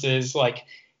difference is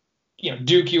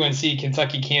Duke, UNC,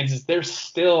 Kentucky, Kansas, they're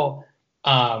still,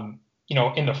 in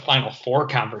the Final Four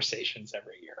conversations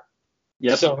every year.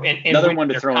 Yep. So, and another one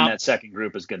to throw in that second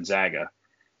group is Gonzaga.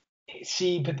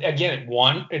 See, but again,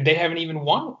 they haven't even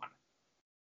won one.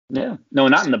 Yeah. No,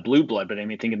 not in the blue blood, but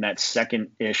thinking that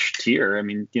second-ish tier.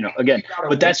 Again,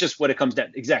 but that's just what it comes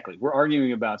down. Exactly. We're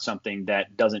arguing about something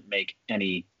that doesn't make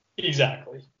any.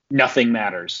 Exactly. Nothing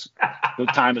matters. The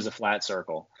time is a flat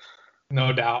circle.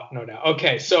 No doubt.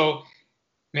 Okay, so,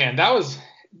 man, that was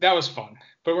fun,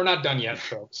 but we're not done yet,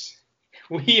 folks.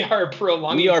 We are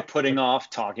putting off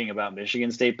talking about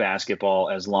Michigan State basketball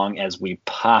as long as we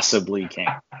possibly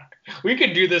can. We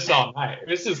could do this all night.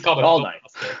 This is called all night.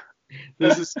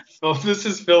 This is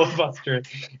filibuster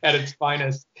at its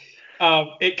finest.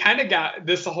 It kind of got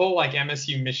this whole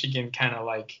MSU Michigan kind of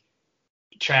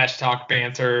trash talk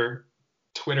banter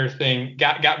Twitter thing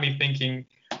got me thinking.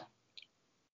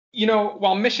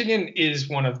 While Michigan is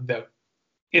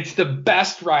it's the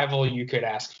best rival you could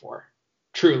ask for,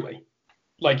 truly.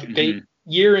 They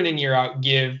year in and year out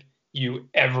give you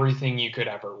everything you could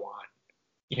ever want.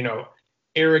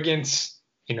 Arrogance,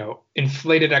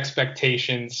 inflated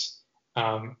expectations,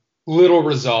 little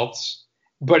results,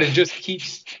 but it just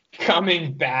keeps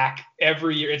coming back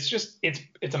every year.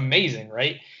 It's amazing,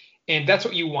 right? And that's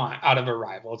what you want out of a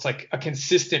rival. It's a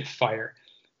consistent fire.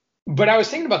 But I was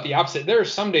thinking about the opposite. There are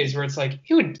some days where it's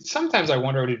sometimes I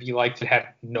wonder what it'd be like to have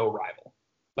no rival.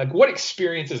 What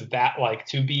experience is that like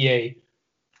to be a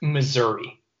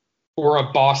Missouri or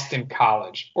a Boston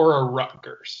College or a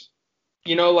Rutgers?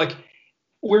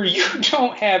 Where you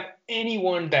don't have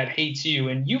anyone that hates you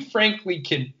and you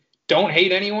frankly don't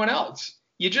hate anyone else.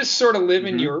 You just sort of live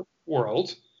in your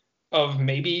world of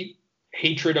maybe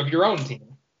hatred of your own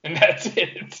team. And that's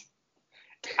it.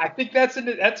 I think that's a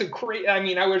great.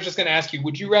 I was just going to ask you,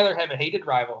 would you rather have a hated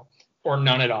rival or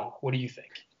none at all? What do you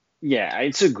think? Yeah,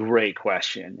 it's a great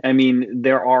question.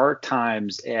 There are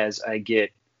times as I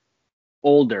get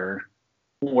older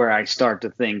where I start to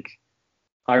think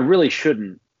I really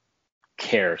shouldn't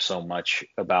care so much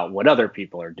about what other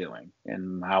people are doing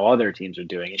and how other teams are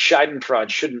doing. And Schadenfreude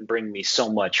shouldn't bring me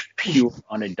so much pure,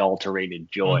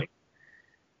 unadulterated joy.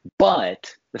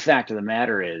 But the fact of the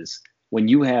matter is, when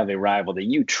you have a rival that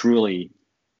you truly,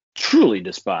 truly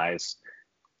despise,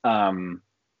 I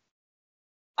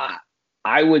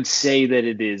would say that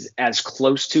it is as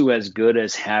close to as good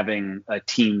as having a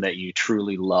team that you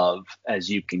truly love as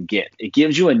you can get. It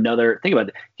gives you another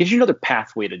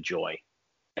pathway to joy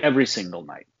every single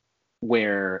night,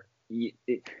 where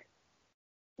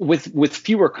with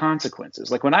fewer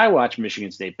consequences. When I watch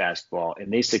Michigan State basketball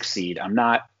and they succeed, I'm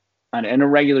not in a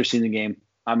regular season game.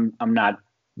 I'm not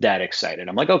that excited.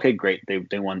 I'm okay, great.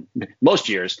 They won most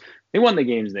years. They won the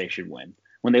games they should win.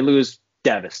 When they lose,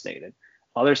 devastated.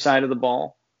 Other side of the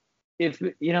ball, if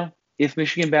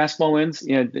Michigan basketball wins,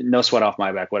 no sweat off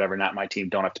my back, whatever, not my team,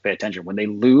 don't have to pay attention. When they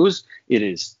lose, it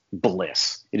is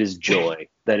bliss. It is joy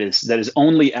that is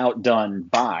only outdone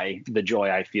by the joy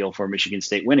I feel for Michigan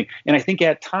State winning. And I think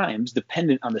at times,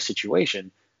 dependent on the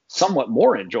situation, somewhat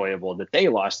more enjoyable that they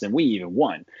lost than we even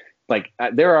won. Like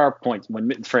there are points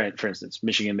when, for instance,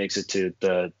 Michigan makes it to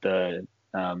the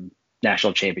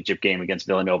national championship game against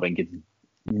Villanova and gets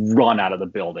run out of the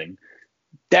building.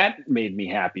 That made me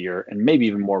happier and maybe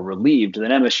even more relieved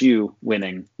than MSU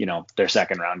winning, their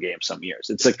second round game some years.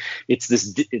 It's like,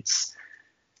 it's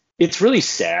really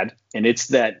sad. And it's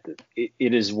that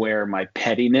it is where my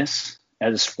pettiness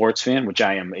as a sports fan, which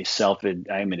I am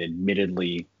an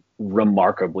admittedly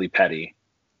remarkably petty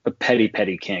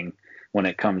king when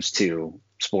it comes to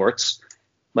sports.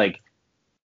 Like,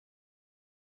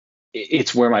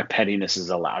 it's where my pettiness is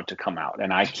allowed to come out,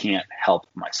 and I can't help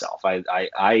myself.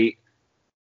 I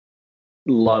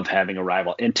love having a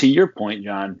rival. And to your point,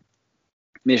 John,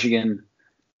 Michigan,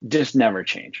 just never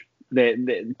change.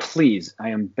 Please, I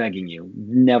am begging you,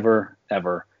 never,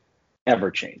 ever,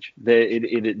 ever change.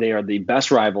 They are the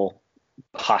best rival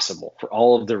possible for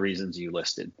all of the reasons you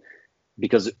listed.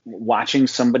 Because watching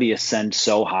somebody ascend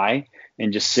so high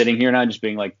and just sitting here now, just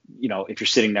being like, if you're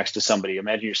sitting next to somebody,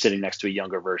 imagine you're sitting next to a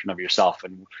younger version of yourself,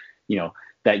 and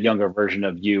that younger version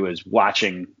of you is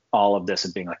watching all of this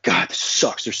and being like, God, this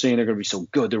sucks. They're saying they're going to be so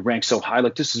good. They're ranked so high.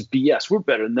 Like, this is BS. We're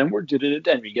better than them. We're and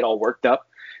you get all worked up.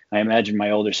 I imagine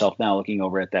my older self now looking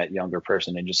over at that younger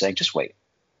person and just saying, just wait,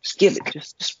 just give it,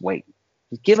 just wait,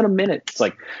 just give it a minute. It's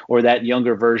like, or that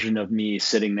younger version of me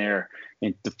sitting there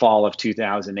in the fall of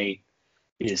 2008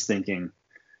 is thinking,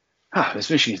 this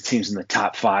Michigan team's in the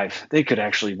top 5. They could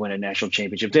actually win a national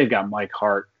championship. They've got Mike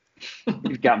Hart.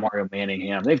 They've got Mario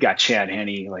Manningham. They've got Chad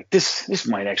Henne. Like, this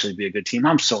might actually be a good team.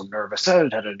 I'm so nervous.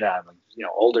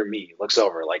 Older me looks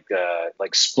over like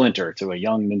Splinter to a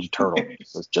young Ninja Turtle.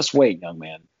 Says, just wait, young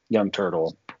man, young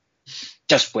turtle.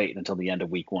 Just wait until the end of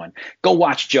week 1. Go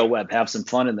watch Joe Webb, have some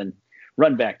fun, and then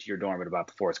run back to your dorm at about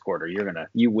the 4th quarter.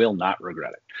 You will not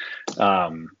regret it.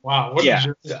 Wow. What is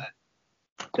that?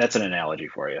 That's an analogy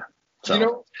for you. So.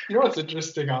 You know what's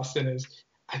interesting, Austin, is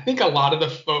I think a lot of the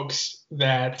folks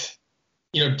that,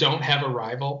 don't have a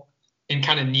rival and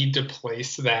kind of need to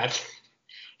place that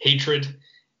hatred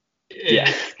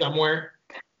somewhere,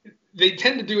 they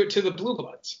tend to do it to the blue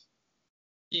bloods.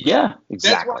 Yeah,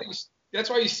 exactly. That's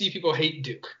why you see people hate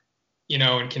Duke,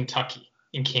 in Kentucky,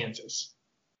 in Kansas.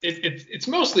 It's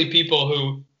mostly people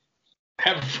who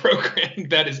have a program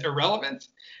that is irrelevant,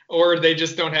 or they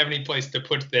just don't have any place to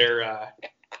put their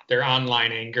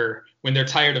online anger when they're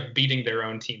tired of beating their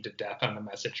own team to death on the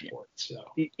message board. So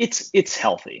it's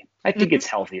healthy. I think it's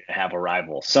healthy to have a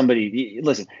rival. Somebody,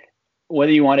 listen,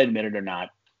 whether you want to admit it or not,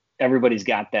 everybody's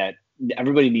got that.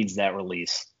 Everybody needs that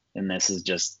release, and this is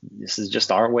just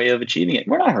our way of achieving it.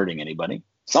 We're not hurting anybody.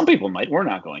 Some people might. We're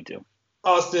not going to.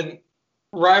 Austin,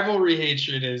 rivalry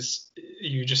hatred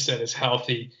you just said, is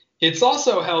healthy. It's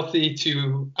also healthy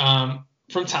to,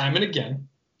 from time and again,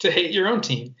 to hate your own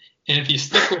team. And if you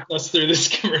stick with us through this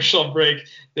commercial break,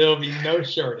 there'll be no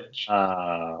shortage.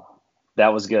 That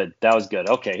was good.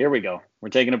 Okay, here we go. We're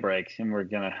taking a break, and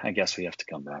I guess we have to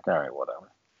come back. All right,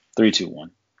 whatever. 3, 2,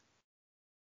 1.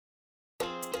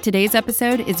 Today's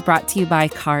episode is brought to you by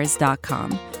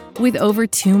Cars.com. With over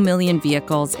 2 million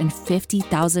vehicles and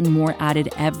 50,000 more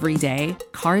added every day,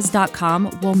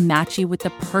 Cars.com will match you with the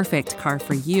perfect car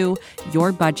for you,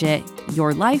 your budget,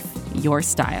 your life, your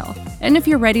style. And if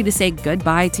you're ready to say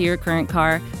goodbye to your current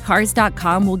car,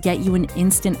 Cars.com will get you an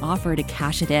instant offer to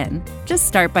cash it in. Just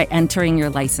start by entering your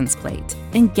license plate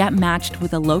and get matched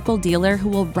with a local dealer who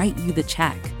will write you the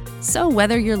check. So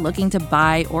whether you're looking to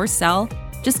buy or sell,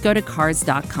 just go to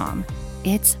Cars.com.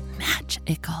 It's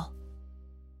magical.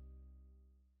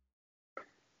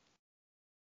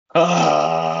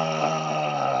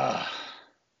 I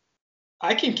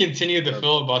can continue the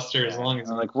filibuster as long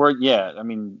as I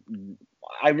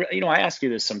ask you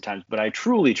this sometimes, but I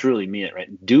truly mean it,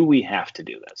 right? Do we have to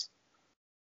do this?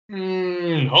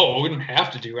 No, we don't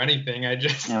have to do anything. No,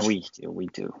 we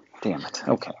do. Damn it.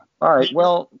 Okay. All right.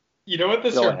 Well, you know what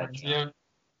this reminds me of?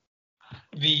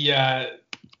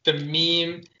 The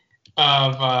meme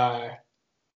of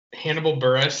Hannibal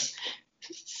Buress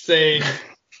saying,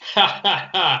 "Ha ha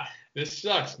ha! This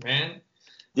sucks, man."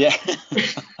 Yeah.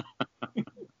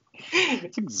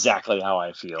 It's exactly how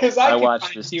I feel. Because I watch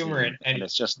find this humor in anything. and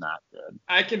it's just not good.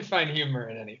 I can find humor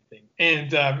in anything.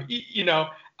 And,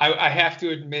 I have to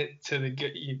admit to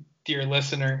the dear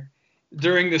listener,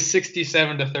 during the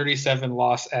 67-37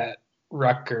 loss at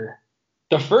Rutgers,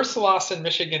 the first loss in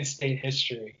Michigan State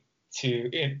history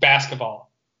in basketball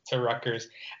to Rutgers,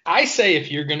 I say if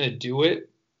you're going to do it,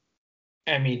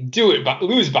 do it, but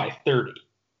lose by 30.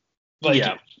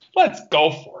 Let's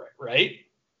go for it, right?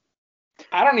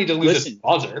 I don't need to lose a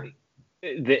buzzer.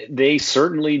 They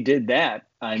certainly did that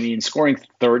I mean, scoring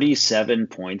 37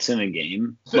 points in a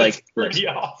game, That's pretty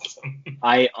awesome.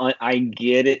 I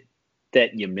get it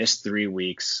that you missed 3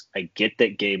 weeks. I get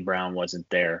that Gabe Brown wasn't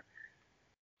there,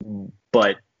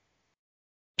 but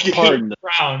pardon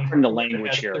the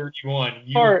language here.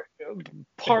 31.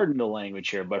 Pardon the language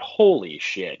here, but holy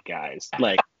shit, guys!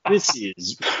 Like this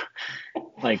is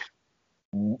like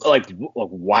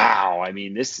wow. I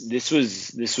mean, this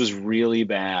was really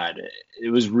bad. It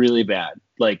was really bad.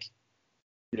 Like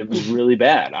it was really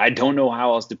bad. I don't know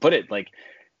how else to put it. Like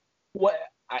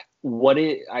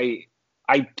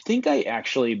I think I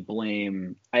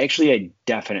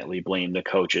definitely blame the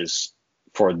coaches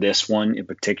for this one in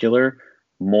particular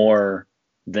more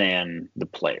than the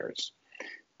players.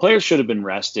 Players should have been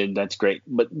rested. That's great.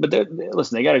 But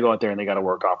listen, they got to go out there and they got to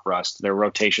work off rust. Their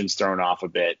rotation's thrown off a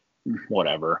bit,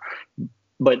 whatever.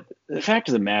 But the fact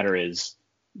of the matter is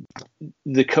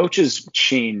the coaches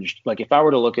changed. Like if I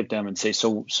were to look at them and say,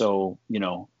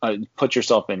 put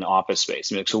yourself in office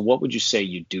space. I mean, like, so what would you say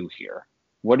you do here?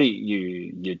 What do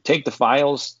you take the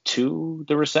files to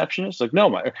the receptionist? Like,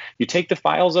 no, you take the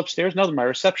files upstairs. No, my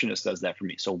receptionist does that for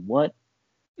me. So what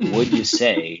would you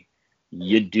say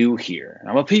you do here?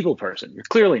 I'm a people person. You're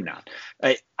clearly not.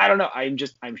 I don't know.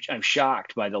 I'm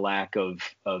shocked by the lack of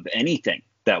anything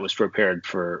that was prepared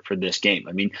for this game.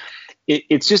 I mean,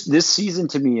 it's just this season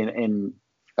to me. And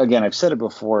again, I've said it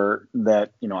before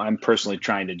that, I'm personally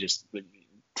trying to just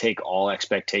take all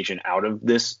expectation out of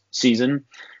this season.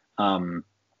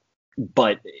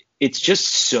 But it's just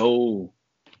so,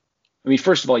 I mean,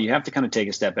 first of all, you have to kind of take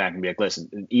a step back and be like,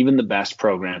 listen, even the best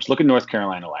programs, look at North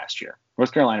Carolina last year.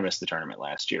 North Carolina missed the tournament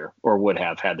last year, or would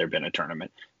have had there been a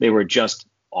tournament. They were just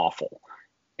awful.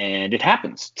 And it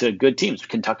happens to good teams.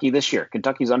 Kentucky this year,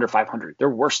 Kentucky's under 500. They're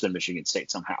worse than Michigan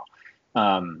State somehow.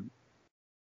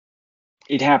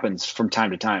 It happens from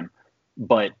time to time,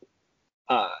 but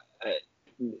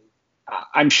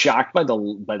I'm shocked by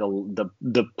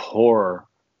the poor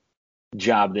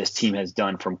job this team has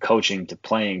done from coaching to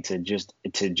playing to just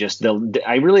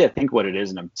I think what it is,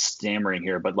 and I'm stammering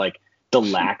here, but like the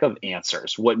lack of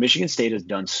answers. What Michigan State has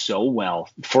done so well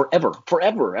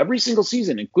forever, every single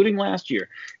season, including last year,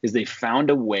 is they found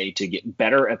a way to get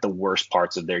better at the worst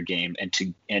parts of their game and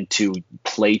to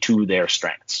play to their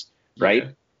strengths, right?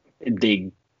 Yeah.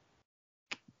 They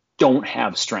don't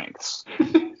have strengths.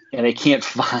 And they can't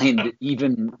find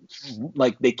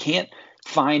they can't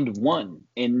find one.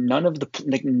 And none of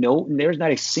there's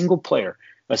not a single player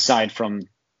aside from,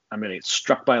 I'm going to get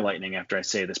struck by lightning after I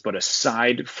say this, but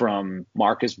aside from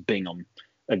Marcus Bingham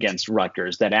against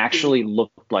Rutgers, that actually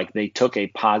looked like they took a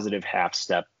positive half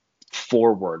step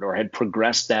forward or had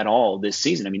progressed at all this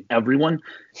season. I mean, everyone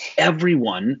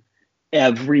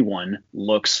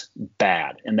looks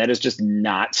bad. And that is just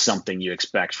not something you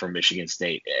expect from Michigan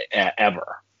State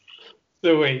ever.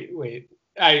 So wait.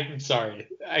 I'm sorry.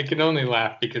 I can only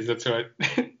laugh because that's what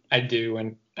I do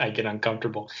when I get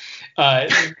uncomfortable.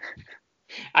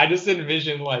 I just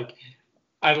envision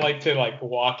I'd like to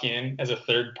walk in as a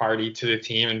third party to the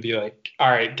team and be like, all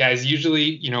right, guys,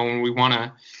 usually, when we want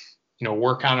to,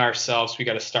 work on ourselves, we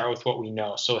got to start with what we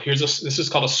know. So this is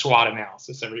called a SWOT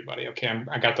analysis, everybody. Okay.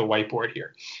 I got the whiteboard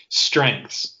here.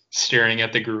 Strengths, staring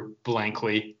at the group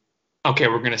blankly. Okay.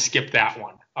 We're going to skip that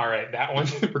one. All right. That one,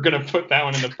 we're going to put that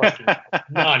one in the parking lot.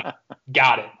 None.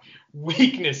 Got it.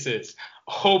 Weaknesses.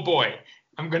 Oh boy.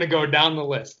 I'm going to go down the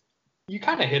list. You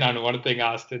kind of hit on one thing,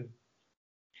 Austin.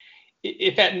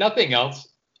 If at nothing else,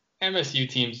 MSU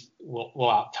teams will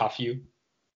out-tough you.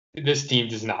 This team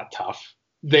is not tough.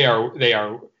 They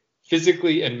are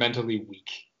physically and mentally weak.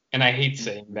 And I hate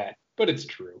saying that, but it's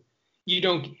true.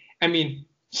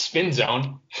 Spin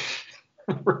zone.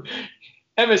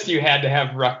 MSU had to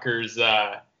have Rutgers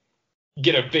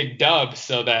get a big dub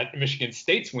so that Michigan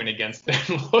State's win against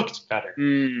them looked better.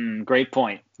 Great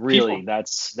point. Really,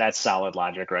 that's solid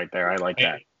logic right there. I like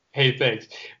that. Hey, thanks.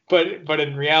 But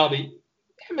in reality,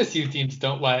 MSU teams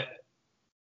don't let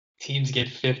teams get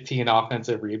 15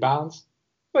 offensive rebounds.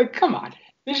 Like, come on.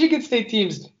 Michigan State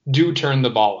teams do turn the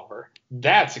ball over.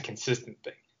 That's a consistent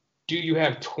thing. Do you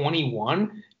have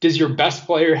 21? Does your best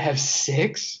player have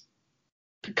 6?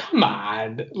 Come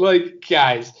on. Like,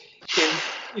 guys,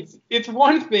 it's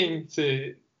one thing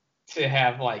to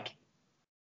have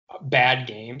bad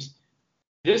games.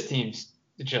 This team's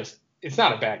it's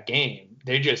not a bad game.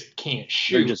 They just can't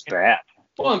shoot. They're just bad.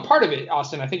 Well, and part of it,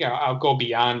 Austin, I think I'll go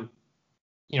beyond,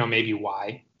 maybe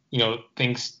why,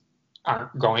 things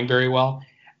aren't going very well.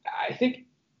 I think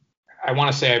I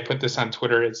want to say I put this on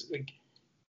Twitter. It's like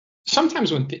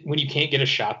sometimes when you can't get a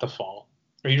shot to fall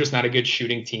or you're just not a good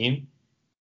shooting team,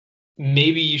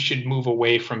 maybe you should move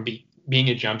away from being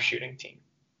a jump shooting team.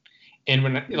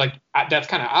 And that's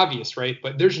kind of obvious, right?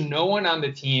 But there's no one on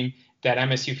the team that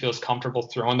MSU feels comfortable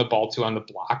throwing the ball to on the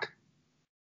block.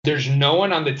 There's no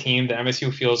one on the team that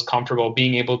MSU feels comfortable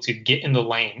being able to get in the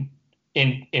lane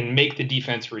and make the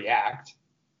defense react.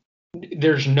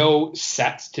 There's no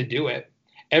sets to do it.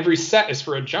 Every set is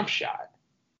for a jump shot.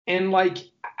 And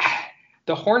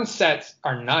the horn sets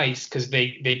are nice because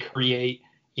they create,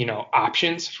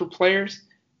 options for players.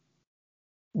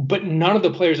 But none of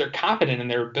the players are confident in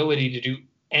their ability to do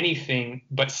anything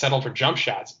but settle for jump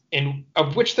shots, and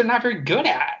of which they're not very good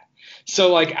at.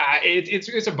 So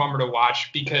it's a bummer to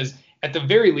watch, because at the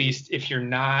very least, if you're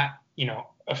not,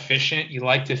 efficient, you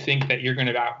like to think that you're going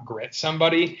to out grit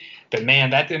somebody. But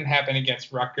man, that didn't happen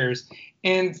against Rutgers.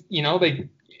 And, they,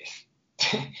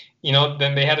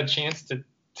 then they had a chance to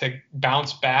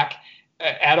bounce back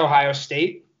at Ohio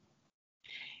State.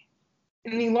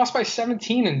 And he lost by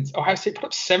 17, and Ohio State put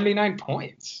up 79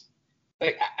 points.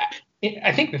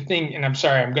 I think the thing, and I'm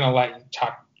sorry, I'm going to let you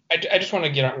talk. I just want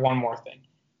to get at one more thing.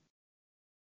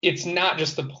 It's not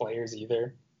just the players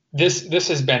either. This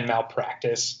has been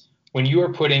malpractice. When you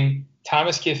are putting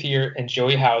Thomas Kithier and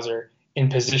Joey Hauser in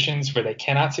positions where they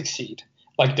cannot succeed,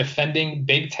 like defending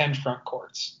Big Ten front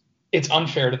courts, it's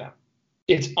unfair to them.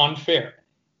 It's unfair.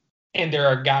 And there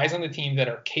are guys on the team that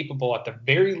are capable, at the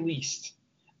very least,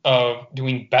 of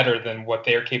doing better than what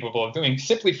they're capable of doing,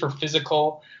 simply for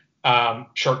physical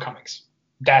shortcomings.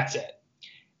 That's it.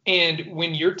 And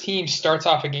when your team starts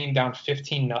off a game down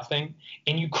 15-0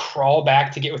 and you crawl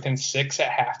back to get within 6 at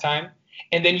halftime,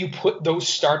 and then you put those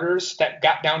starters that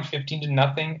got down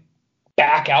 15-0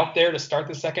 back out there to start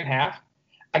the second half,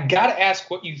 I got to ask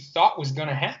what you thought was going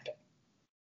to happen.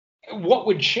 What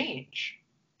would change?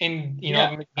 And, you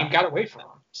got away from them.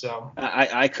 So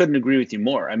I couldn't agree with you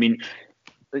more. I mean,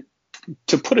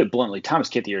 to put it bluntly, Thomas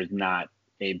Kithier is not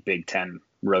a Big Ten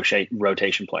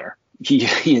rotation player. He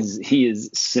is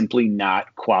simply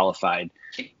not qualified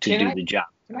to do the job.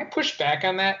 Can I push back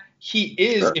on that? He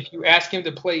is, sure, if you ask him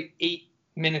to play 8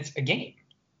 minutes a game.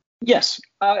 Yes,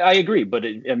 I agree, but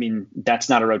that's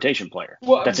not a rotation player.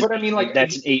 Well, that's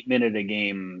an 8 minute a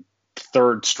game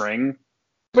third string.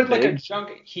 But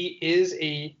he is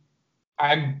a.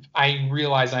 I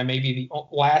realize I may be the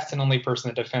last and only person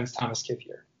that defends Thomas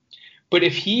Kithier. But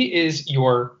if he is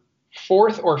your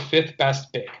 4th or 5th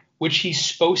best big, which he's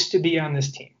supposed to be on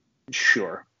this team,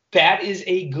 sure, that is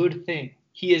a good thing.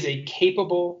 He is a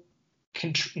capable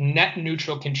net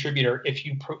neutral contributor if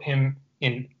you put him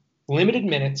in limited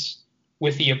minutes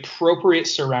with the appropriate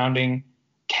surrounding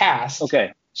cast.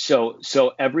 Okay, so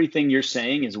everything you're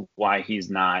saying is why he's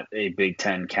not a Big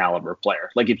Ten caliber player.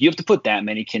 Like, if you have to put that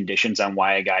many conditions on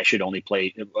why a guy should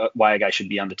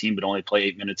be on the team but only play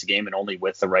 8 minutes a game and only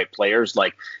with the right players,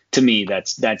 like, to me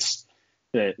that's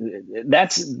a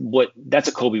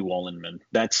Kobe Wollenman.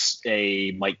 That's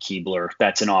a Mike Keebler.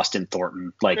 That's an Austin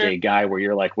Thornton, a guy where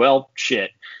you're like, well,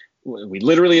 shit, we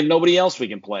literally have nobody else we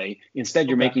can play. Instead,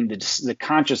 you're making the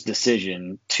conscious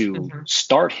decision to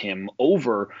start him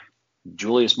over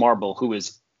Julius Marble, who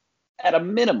is at a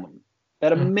minimum,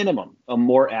 a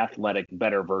more athletic,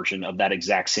 better version of that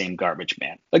exact same garbage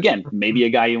man. Again, maybe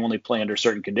a guy you only play under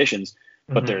certain conditions,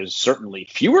 but there's certainly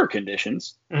fewer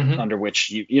conditions under which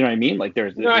you know what I mean? Like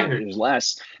there's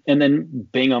less. And then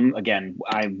Bingham, again,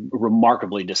 I'm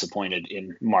remarkably disappointed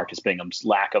in Marcus Bingham's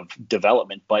lack of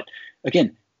development. But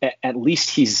again, at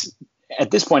least he's at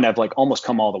this point, I've almost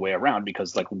come all the way around,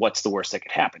 because what's the worst that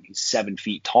could happen? He's 7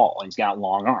 feet tall. And he's got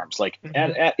long arms.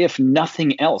 If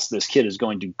nothing else, this kid is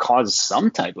going to cause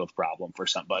some type of problem for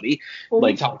somebody.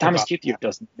 Well, Thomas Kithier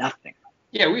does nothing.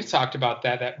 Yeah, we've talked about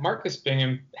that Marcus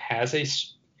Bingham has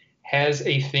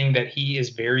a thing that he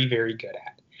is very, very good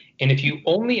at. And if you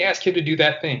only ask him to do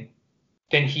that thing,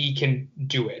 then he can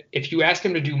do it. If you ask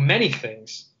him to do many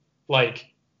things, like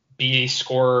be a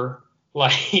scorer,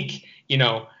 be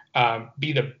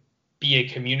a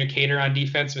communicator on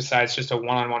defense besides just a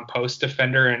one-on-one post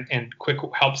defender and quick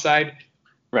help side,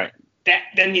 right?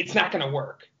 Then it's not going to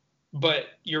work. But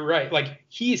you're right.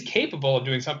 He's capable of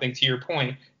doing something. To your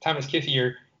point, Thomas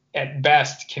Kithier at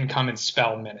best can come and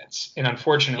spell minutes, and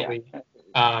unfortunately,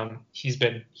 he's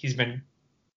been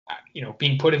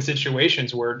being put in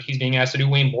situations where he's being asked to do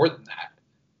way more than that.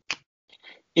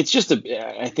 It's just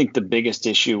I think the biggest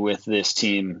issue with this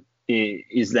team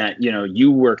is that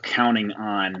you were counting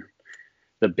on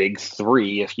the big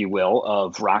three, if you will,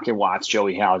 of Rocket Watts,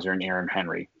 Joey Hauser, and Aaron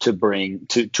Henry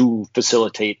to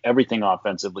facilitate everything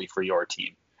offensively for your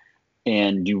team.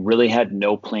 And you really had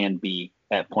no plan B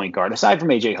at point guard, aside from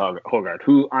AJ Hoggard,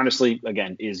 who honestly,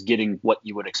 again, is getting what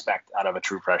you would expect out of a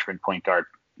true freshman point guard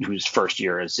whose first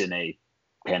year is in a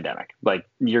pandemic. Like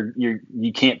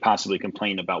you can't possibly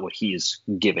complain about what he is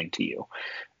giving to you.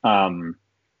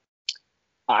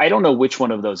 I don't know which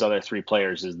one of those other three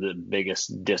players is the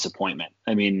biggest disappointment.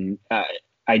 I mean,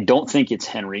 I don't think it's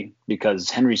Henry, because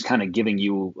Henry's kind of giving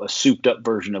you a souped up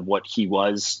version of what he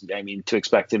was. I mean, to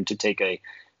expect him to take a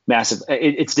massive,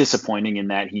 it's disappointing in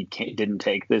that he didn't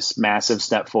take this massive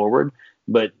step forward,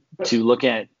 but to look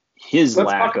at his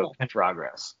lack of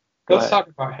progress. Let's talk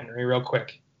about Henry real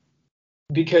quick,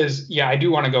 because I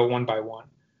do want to go one by one.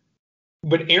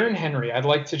 But Aaron Henry, I'd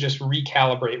like to just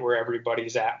recalibrate where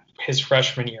everybody's at. His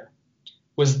freshman year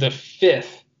was the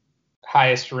 5th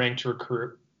highest ranked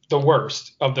recruit, the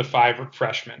worst of the 5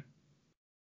 freshmen,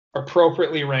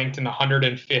 appropriately ranked in the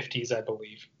 150s, I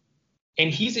believe.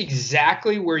 And he's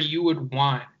exactly where you would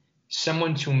want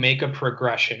someone to make a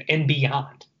progression and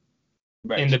beyond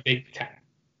in the Big Ten,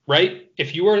 right?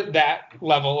 If you are that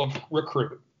level of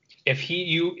recruit, if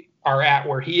you are at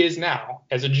where he is now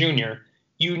as a junior,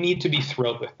 you need to be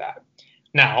thrilled with that.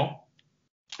 Now,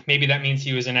 maybe that means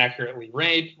he was inaccurately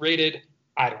rated.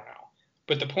 I don't know.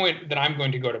 But the point that I'm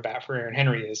going to go to bat for Aaron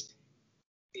Henry is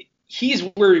he's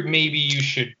where maybe you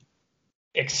should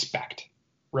expect,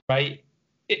 right?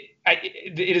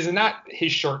 It is not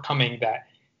his shortcoming that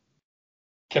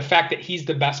the fact that he's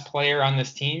the best player on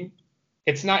this team,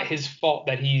 it's not his fault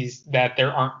that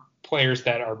there aren't players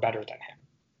that are better than him.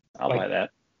 I'll buy that.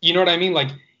 You know what I mean? Like,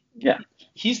 yeah.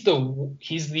 He's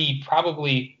the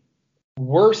probably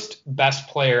worst best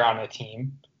player on a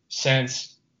team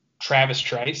since Travis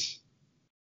Trice,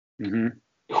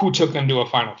 who took them to a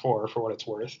Final Four for what it's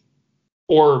worth,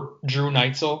 or Drew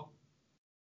Neitzel.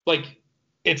 Like,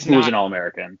 it's not. Who was an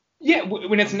All-American. Yeah,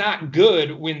 when it's not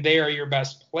good when they are your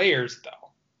best players,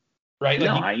 though, right?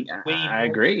 Like, no, I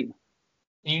agree.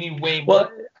 You need way more.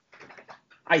 Well,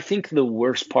 I think the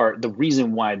worst part, the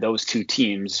reason why those two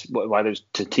teams, why there's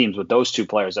two teams with those two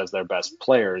players as their best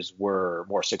players were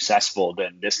more successful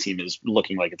than this team is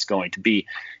looking like it's going to be,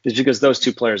 is because those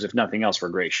two players, if nothing else, were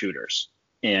great shooters.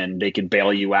 And they could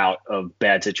bail you out of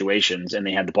bad situations, and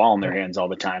they had the ball in their hands all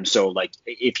the time. So, like,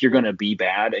 if you're going to be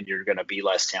bad and you're going to be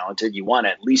less talented, you want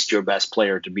at least your best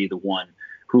player to be the one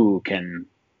who can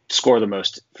score the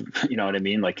most, you know what I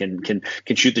mean? Like, can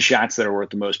shoot the shots that are worth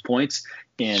the most points,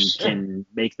 and can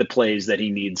make the plays that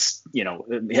he needs,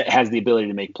 has the ability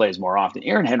to make plays more often.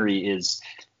 Aaron Henry is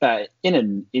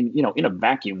in a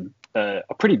vacuum, a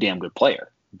pretty damn good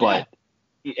player, but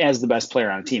as the best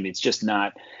player on a team, it's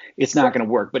not going to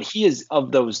work. But he is,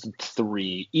 of those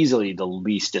three, easily the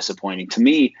least disappointing to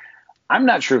me. I'm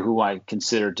not sure who I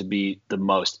consider to be the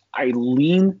most. I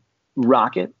lean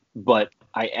Rocket, but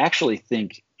I actually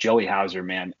think Joey Hauser,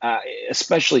 man,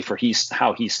 especially for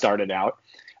how he started out,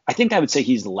 I think I would say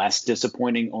he's less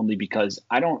disappointing, only because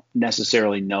I don't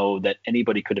necessarily know that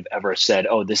anybody could have ever said,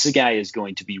 oh, this guy is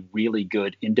going to be really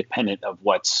good independent of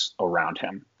what's around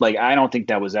him. Like, I don't think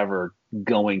that was ever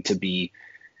going to be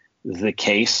the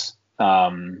case.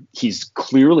 He's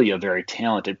clearly a very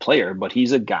talented player, but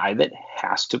he's a guy that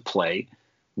has to play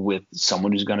with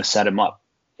someone who's going to set him up,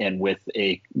 and with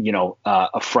a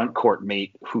front court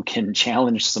mate who can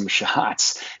challenge some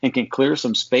shots and can clear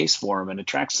some space for him and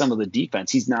attract some of the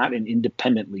defense. He's not an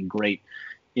independently great,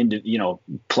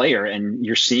 player, and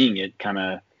you're seeing it kind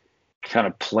of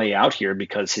play out here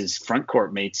because his front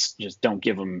court mates just don't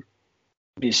give him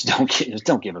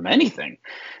anything.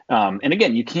 And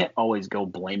again, you can't always go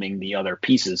blaming the other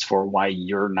pieces for why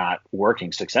you're not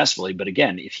working successfully. But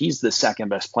again, if he's the second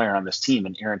best player on this team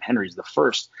and Aaron Henry's the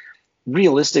first,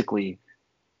 realistically,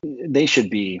 they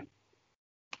should be,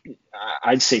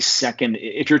 I'd say, second.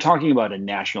 If you're talking about a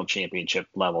national championship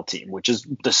level team, which is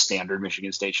the standard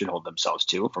Michigan State should hold themselves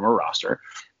to from a roster,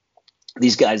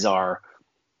 these guys are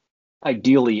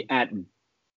ideally at,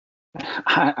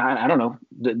 I don't know,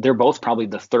 they're both probably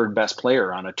the third best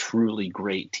player on a truly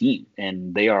great team,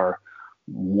 and they are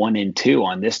 1 and 2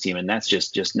 on this team, and that's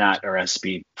just not a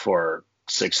recipe for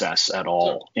success at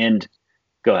all. And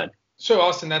go ahead. So,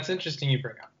 Austin, that's interesting you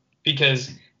bring up,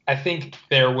 because I think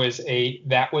that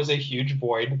was a huge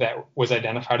void that was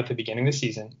identified at the beginning of the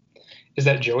season, is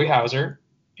that Joey Hauser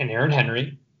and Aaron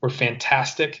Henry were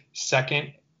fantastic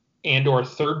second and or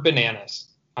third bananas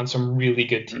on some really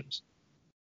good teams.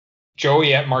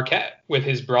 Joey at Marquette with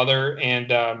his brother and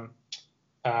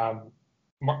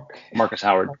Marcus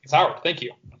Howard. Marcus Howard, thank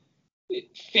you.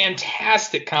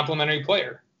 Fantastic complimentary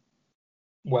player.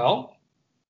 Well,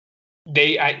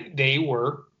 they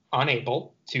were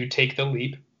unable to take the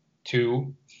leap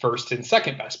to first and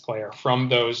second best player from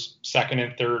those second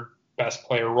and third best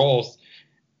player roles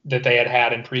that they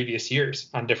had in previous years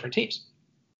on different teams.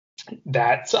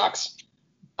 That sucks.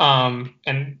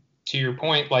 And to your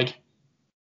point, like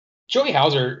Joey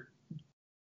Hauser,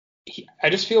 I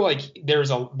just feel like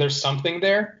there's something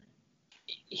there.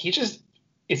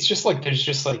 It's just like there's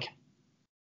just like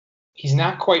he's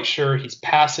not quite sure. He's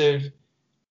passive.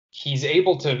 He's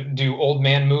able to do old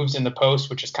man moves in the post,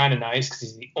 which is kind of nice because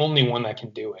he's the only one that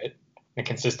can do it on a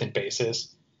consistent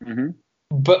basis. Mm-hmm.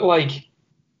 But like,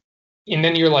 and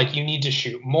then you're like, you need to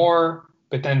shoot more.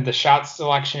 But then the shot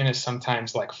selection is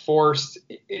sometimes like forced.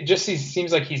 It just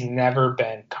seems like he's never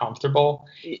been comfortable,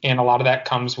 and a lot of that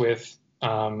comes with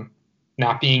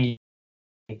not being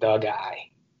the guy.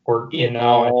 Or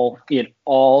it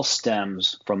all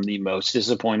stems from the most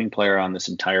disappointing player on this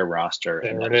entire roster,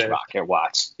 and that is Rocket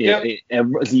Watts.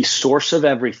 The source of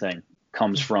everything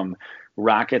comes from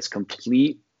Rocket's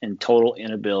complete and total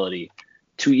inability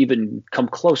to even come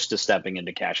close to stepping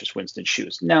into Cassius Winston's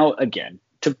shoes. Now, again,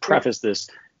 to preface this,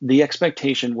 the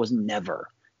expectation was never,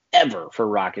 ever for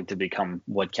Rocket to become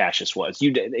what Cassius was.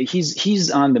 He's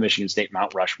on the Michigan State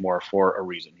Mount Rushmore for a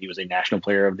reason. He was a National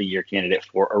Player of the Year candidate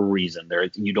for a reason.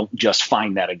 You don't just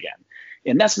find that again.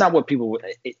 And that's not what people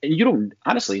 – you don't –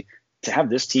 honestly, to have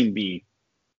this team be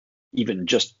even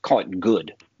just call it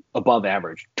good, above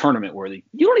average, tournament worthy,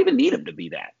 you don't even need him to be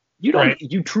that.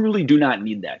 You truly do not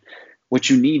need that.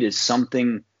 What you need is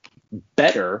something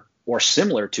better or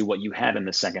similar to what you had in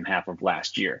the second half of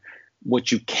last year.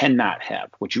 What you cannot have,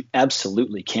 what you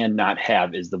absolutely cannot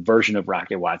have, is the version of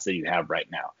Rocket Watts that you have right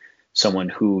now. Someone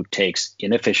who takes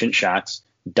inefficient shots,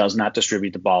 does not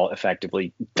distribute the ball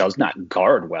effectively, does not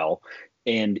guard well,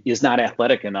 and is not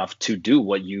athletic enough to do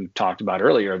what you talked about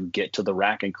earlier of get to the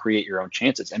rack and create your own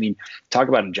chances. I mean, talk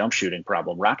about a jump shooting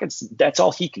problem. Rockets, that's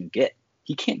all he can get.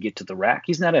 He can't get to the rack.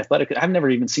 He's not athletic. I've never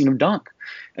even seen him dunk.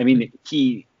 I mean,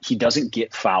 he doesn't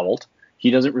get fouled. He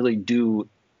doesn't really do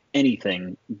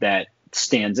anything that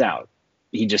stands out.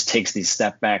 He just takes these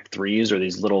step back threes or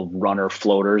these little runner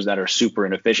floaters that are super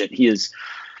inefficient. He is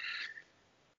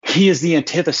the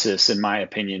antithesis, in my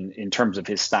opinion, in terms of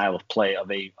his style of play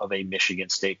of a Michigan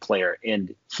State player.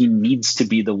 And he needs to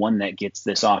be the one that gets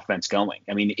this offense going.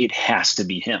 I mean, it has to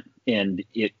be him. And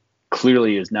it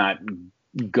clearly is not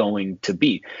going to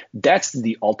be. That's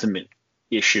the ultimate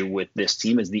issue with this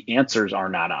team, is the answers are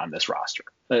not on this roster.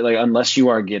 Like unless you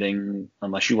are getting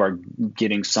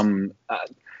some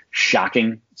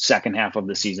shocking second half of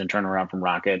the season turnaround from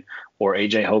Rocket, or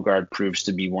AJ Hoggard proves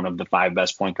to be one of the 5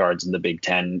 best point guards in the Big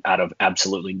Ten out of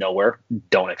absolutely nowhere.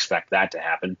 Don't expect that to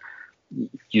happen.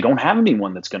 You don't have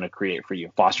anyone that's going to create for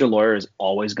you. Foster Loyer is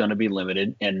always going to be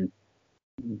limited. And,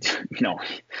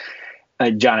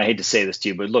 John, I hate to say this to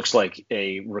you, but it looks like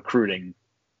a recruiting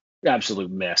absolute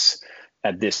miss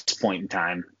at this point in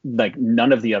time. Like,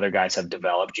 none of the other guys have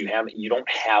developed. You don't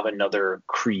have another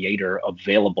creator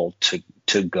available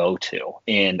to go to.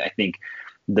 And I think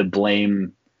the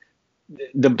blame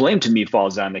to me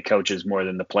falls on the coaches more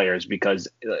than the players, because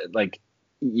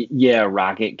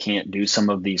Rocket can't do some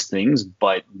of these things,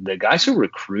 but the guys who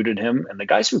recruited him and the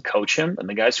guys who coach him and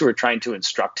the guys who are trying to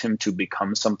instruct him to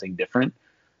become something different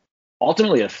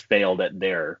ultimately have failed at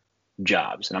their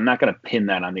jobs. And I'm not going to pin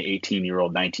that on the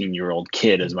 18-year-old, 19-year-old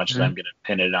kid as much as I'm going to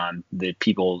pin it on the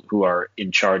people who are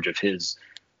in charge of his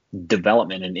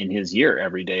development and in his year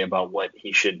every day about what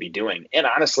he should be doing. And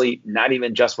honestly, not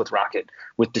even just with Rocket,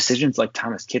 with decisions like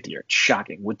Thomas Kithier, it's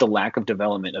shocking. With the lack of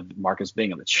development of Marcus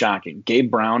Bingham, it's shocking. Gabe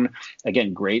Brown,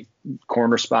 again, great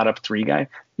corner spot up 3 guy,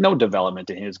 no development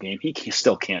in his game. He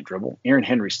still can't dribble. Aaron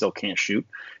Henry still can't shoot.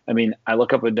 I mean, I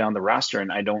look up and down the roster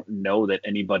and I don't know that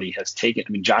anybody has taken.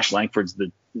 I mean, Josh Langford's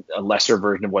a lesser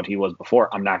version of what he was before.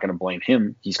 I'm not going to blame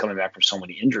him. He's coming back from so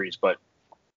many injuries, but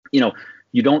you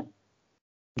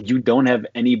don't have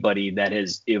anybody that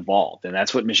has evolved. And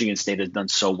that's what Michigan State has done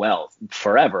so well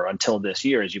forever until this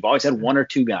year, is you've always had 1 or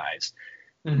 2 guys.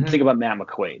 Mm-hmm. Think about Matt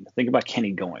McQuaid. Think about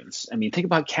Kenny Goins. I mean, think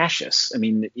about Cassius. I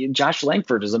mean, Josh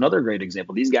Langford is another great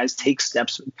example. These guys take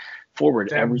steps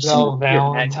forward every single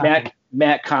year.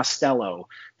 Matt Costello,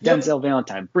 Denzel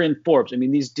Valentine, Bryn Forbes. I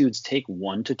mean, these dudes take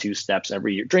 1 to 2 steps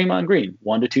every year. Draymond Green,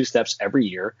 1 to 2 steps every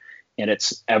year. And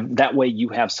it's that way you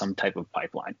have some type of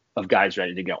pipeline of guys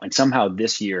ready to go. And somehow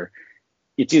this year,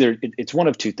 it's one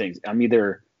of 2 things. I'm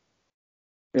either,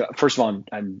 first of all,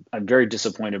 I'm very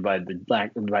disappointed by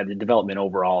the development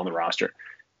overall on the roster.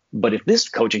 But if this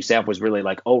coaching staff was really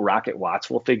like, oh, Rocket Watts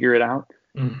will figure it out,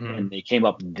 and they came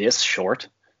up this short,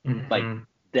 like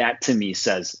that to me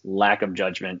says lack of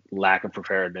judgment, lack of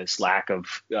preparedness, lack of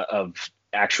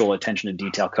actual attention to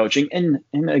detail coaching. And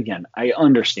again, I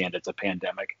understand it's a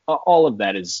pandemic. All of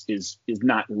that is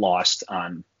not lost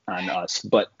on us,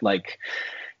 but like,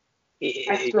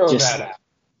 I throw that out.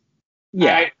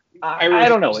 Yeah. I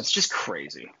don't know. It's just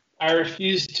crazy. I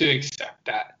refuse to accept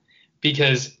that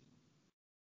because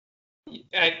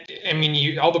I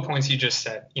mean, all the points you just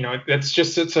said, that's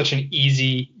just such an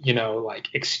easy, like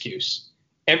excuse.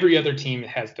 Every other team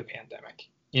has the pandemic,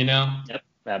 Yep,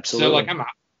 absolutely. So like I'm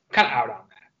kind of out on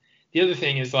that. The other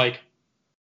thing is like,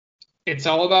 it's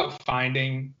all about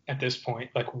finding at this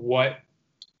point, like what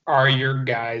are your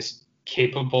guys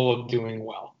capable of doing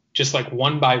well, just like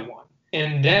one by one.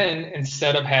 And then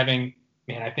instead of having,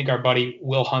 man, I think our buddy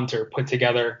Will Hunter put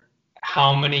together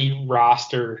how many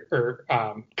roster or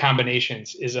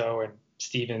combinations Izzo and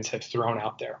Stevens have thrown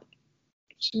out there.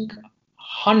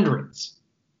 Hundreds.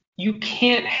 You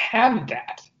can't have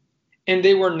that. And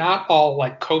they were not all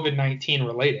like COVID-19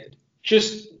 related.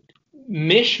 Just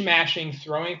mishmashing,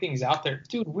 throwing things out there.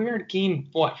 Dude, we're at game,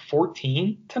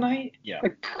 14 tonight? Yeah.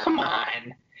 Like, come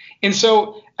on. And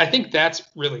so I think that's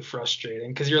really frustrating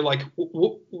because you're like,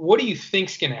 what do you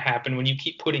think's going to happen when you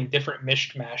keep putting different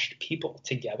mishmashed people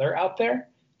together out there?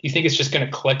 Do you think it's just going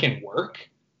to click and work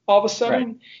all of a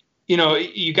sudden?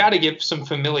 Right. You got to give some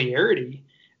familiarity.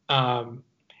 And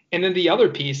then the other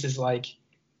piece is like,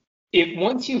 if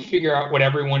once you figure out what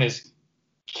everyone is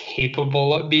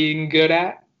capable of being good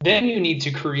at, then you need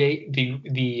to create the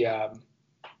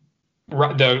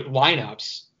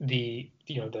lineups, the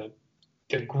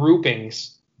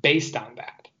groupings based on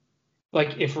that.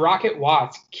 Like if Rocket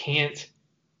Watts can't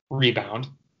rebound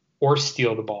or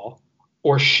steal the ball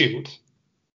or shoot,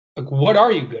 like what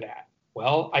are you good at?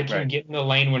 Well, I can get in the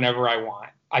lane whenever I want.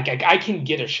 I can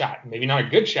get a shot, maybe not a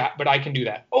good shot, but I can do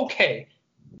that. Okay,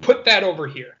 put that over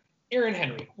here. Aaron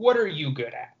Henry, what are you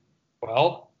good at?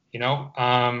 Well,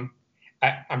 I'm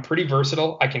pretty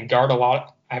versatile. I can guard a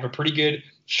lot. I have a pretty good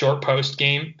short post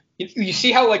game. You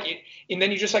see how and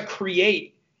then you just like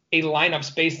create a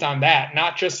lineups based on that,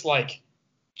 not just like,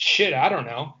 shit, I don't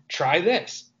know, try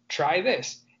this.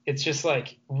 It's just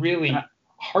like really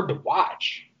hard to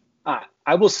watch.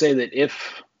 I will say that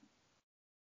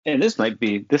and this might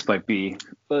be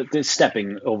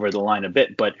stepping over the line a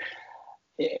bit, but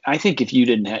I think if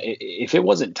it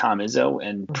wasn't Tom Izzo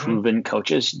and proven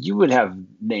coaches, you would have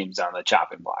names on the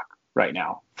chopping block right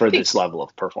now for this level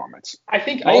of performance. I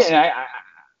think also,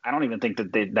 I don't even think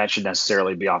that should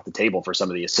necessarily be off the table for some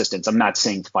of the assistants. I'm not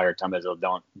saying fire Tom Izzo.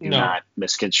 Do not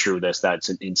misconstrue this. That's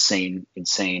an insane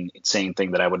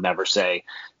thing that I would never say.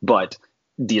 But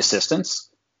the assistants,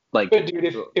 like, but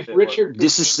dude, if Richard,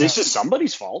 this is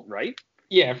somebody's fault, right?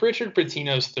 Yeah, if Richard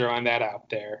Pitino's throwing that out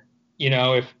there,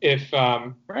 if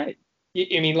right,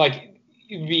 I mean, like,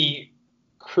 be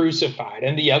crucified.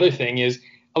 And the other thing is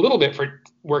a little bit for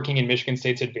working in Michigan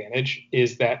State's advantage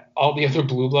is that all the other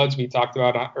blue bloods we talked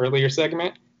about on earlier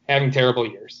segment having terrible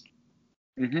years.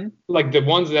 Mm-hmm. Like the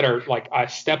ones that are like a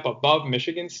step above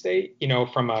Michigan State,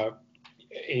 from a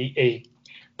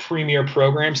premier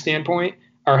program standpoint,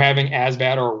 are having as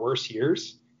bad or worse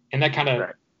years, and that kind of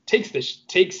takes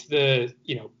the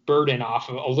burden off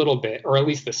of a little bit, or at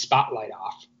least the spotlight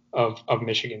off of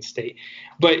Michigan State.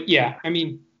 But yeah, I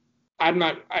mean, I'm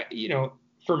not,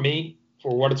 for me,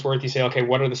 for what it's worth, you say, okay,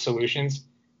 what are the solutions?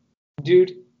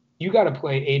 Dude, you got to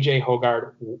play AJ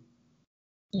Hoggard.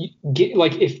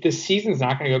 If the season's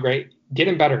not going to go great, get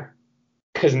him better.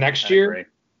 Because next year,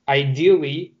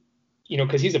 ideally,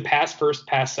 because he's a pass first,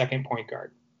 pass second point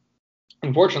guard.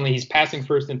 Unfortunately, he's passing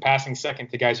first and passing second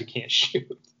to guys who can't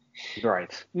shoot.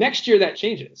 Right. Next year, that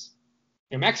changes.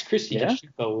 Max Christie can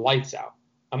shoot the lights out.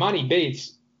 Amani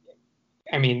Bates,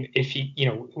 I mean, if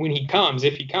he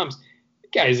comes,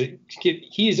 guys,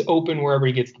 he's open wherever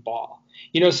he gets the ball.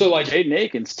 So like Jaden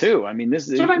Akins too. I mean,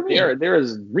 there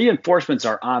is reinforcements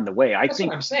are on the way. That's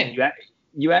what I'm saying.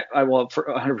 Well, for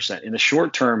 100%. In the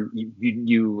short term,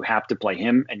 you have to play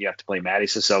him, and you have to play Matty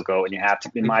Sissoko, and you have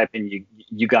to, in my opinion,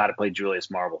 you got to play Julius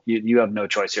Marble. You have no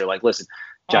choice here. Like, listen,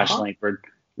 Josh Langford,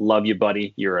 love you,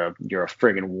 buddy. You're a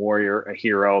friggin' warrior, a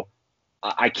hero.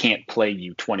 I can't play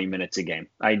you 20 minutes a game.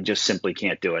 I just simply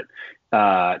can't do it.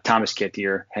 Thomas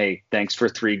Kittier, hey, thanks for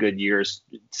 3 good years.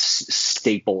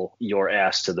 Staple your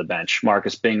ass to the bench.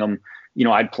 Marcus Bingham,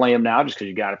 I'd play him now just because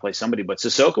you got to play somebody. But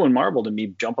Sissoko and Marble, to me,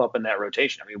 jump up in that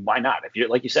rotation. I mean, why not? If you're,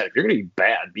 like you said, if you're going to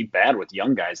be bad with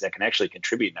young guys that can actually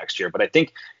contribute next year. But I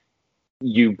think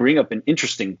you bring up an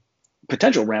interesting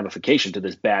potential ramification to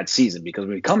this bad season, because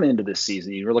when we come into this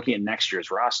season, you're looking at next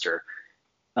year's roster.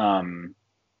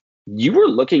 You were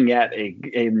looking at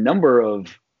a number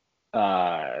of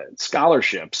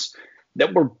scholarships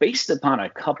that were based upon a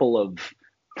couple of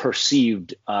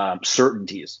perceived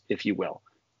certainties, if you will,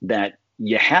 that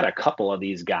you had a couple of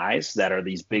these guys that are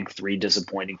these big 3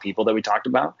 disappointing people that we talked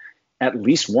about. At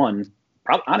least one,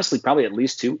 honestly, probably at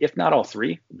least 2, if not all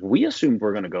 3, we assumed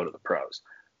we're going to go to the pros.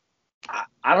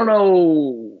 I don't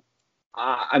know.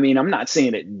 I mean, I'm not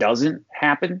saying it doesn't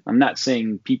happen. I'm not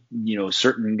saying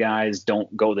certain guys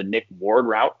don't go the Nick Ward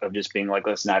route of just being like,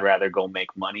 listen, I'd rather go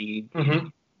make money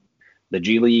in the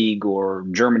G League or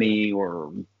Germany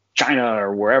or China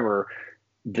or wherever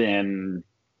than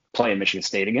play in Michigan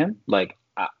State again. Like,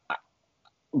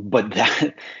 but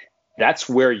that's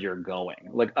where you're going.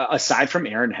 Like, aside from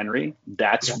Aaron Henry,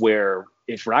 that's where,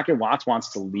 if Rocket Watts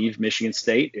wants to leave Michigan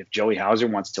State, if Joey Hauser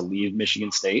wants to leave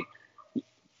Michigan State,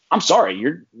 I'm sorry,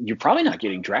 you're probably not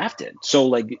getting drafted. So,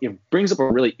 like, it brings up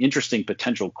a really interesting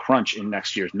potential crunch in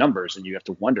next year's numbers, and you have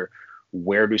to wonder,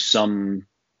 where do some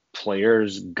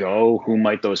players go? Who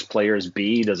might those players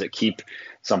be? Does it keep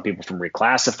some people from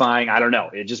reclassifying? I don't know.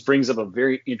 It just brings up a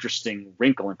very interesting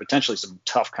wrinkle and potentially some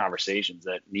tough conversations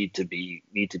that need to be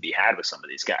had with some of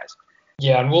these guys.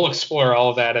 Yeah, and we'll explore all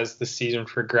of that as the season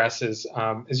progresses.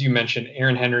 As you mentioned,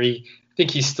 Aaron Henry, I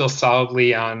think he's still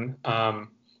solidly on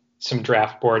some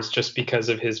draft boards just because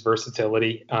of his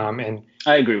versatility. And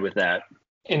I agree with that.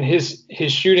 And his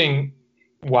shooting,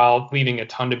 while leaving a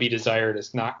ton to be desired,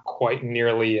 is not quite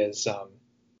nearly as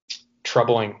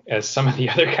troubling as some of the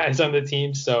other guys on the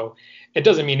team. So it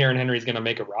doesn't mean Aaron Henry is going to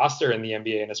make a roster in the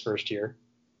NBA in his first year,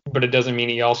 but it doesn't mean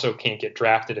he also can't get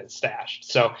drafted and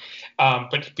stashed. So,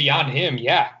 but beyond him,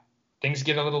 things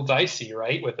get a little dicey,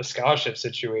 right, with the scholarship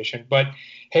situation. But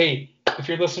hey, if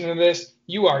you're listening to this,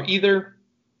 you are either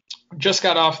just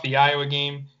got off the Iowa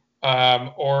game,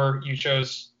 or you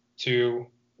chose to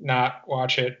not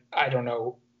watch it. I don't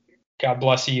know. God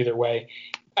bless you either way.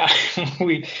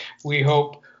 We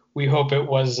hope it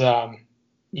was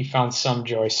you found some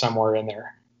joy somewhere in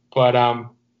there. But I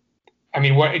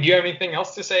mean, what do you have anything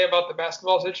else to say about the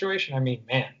basketball situation? I mean,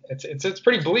 man, it's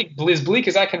pretty bleak, as bleak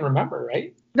as I can remember,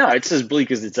 right? No, it's as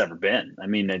bleak as it's ever been. I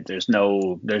mean, there's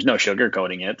no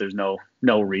sugarcoating it. There's no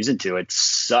reason to. It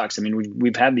sucks. I mean,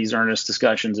 we've had these earnest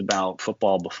discussions about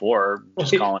football before,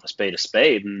 just calling a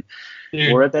spade, and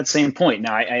we're at that same point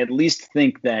now. I at least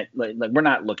think that like we're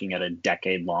not looking at a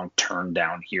decade-long turn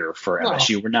down here for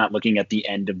LSU. No. We're not looking at the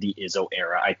end of the Izzo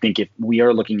era. I think if we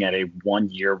are looking at a 1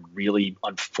 year, really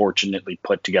unfortunately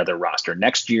put together roster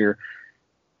next year.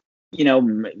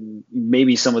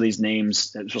 Maybe some of these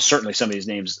names, well, certainly some of these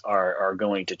names are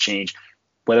going to change.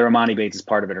 Whether Amani Bates is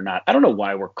part of it or not, I don't know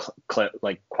why we're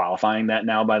qualifying that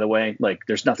now. By the way, like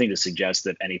there's nothing to suggest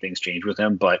that anything's changed with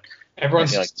him, but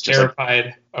everyone's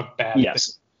terrified of bad.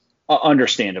 Yes,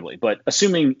 understandably. But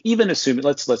assuming,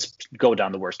 let's go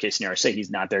down the worst case scenario. Say he's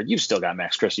not there. You've still got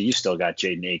Max Christie. You've still got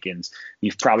Jaden Akins.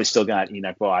 You've probably still got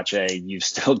Enoch Boakye. You've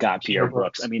still got Pierre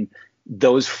Brooks. I mean,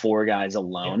 those four guys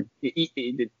alone,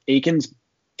 Akins,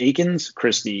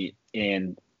 Christie,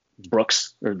 and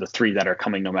Brooks are the three that are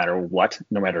coming no matter what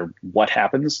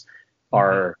happens,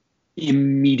 are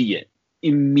immediate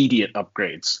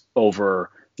upgrades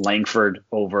over Langford,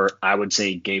 over, I would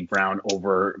say, Gabe Brown,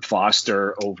 over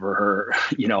Foster, over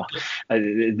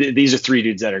these are three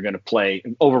dudes that are going to play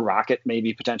over Rocket,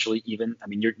 maybe potentially even. I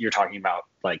mean, you're talking about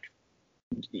like,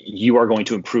 you are going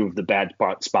to improve the bad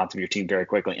spots of your team very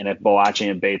quickly. And if Boakye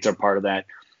and Bates are part of that,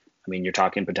 I mean, you're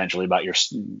talking potentially about your,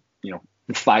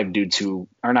 five dudes who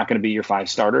are not going to be your five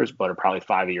starters, but are probably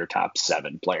five of your top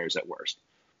seven players at worst.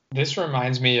 This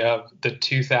reminds me of the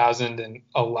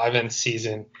 2011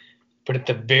 season, but at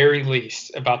the very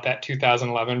least about that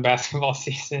 2011 basketball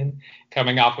season,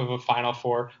 coming off of a Final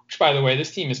Four, which, by the way,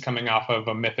 this team is coming off of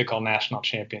a mythical national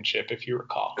championship, if you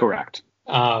recall. Correct.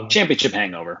 Championship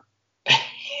hangover.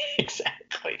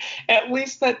 Exactly. At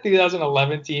least that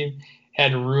 2011 team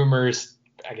had rumors,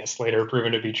 I guess later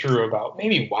proven to be true, about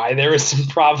maybe why there was some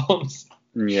problems.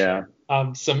 Yeah.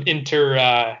 Some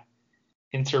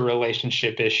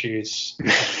interrelationship issues.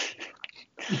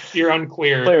 If you're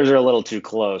unclear, players are a little too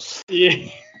close. Yeah.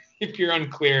 If you're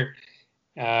unclear,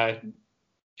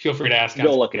 feel free to ask.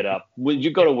 Go look it up.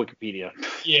 You go to Wikipedia.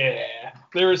 Yeah,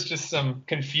 there was just some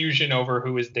confusion over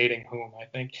who was dating whom, I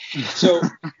think. So,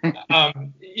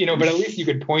 but at least you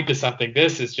could point to something.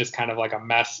 This is just kind of like a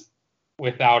mess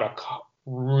without a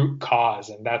root cause,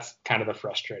 and that's kind of the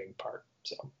frustrating part.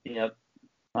 So. Yep,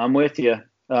 I'm with you.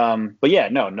 But yeah,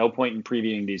 no point in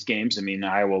previewing these games. I mean,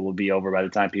 Iowa will be over by the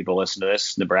time people listen to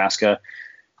this. Nebraska,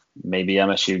 maybe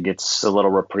MSU gets a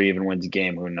little reprieve and wins a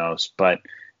game. Who knows? But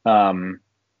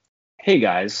hey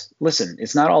guys, listen,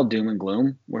 it's not all doom and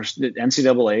gloom. The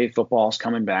NCAA football's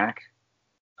coming back.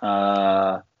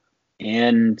 And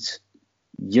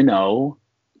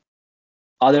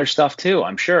other stuff too,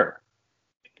 I'm sure.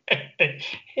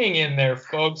 Hang in there,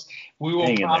 folks. We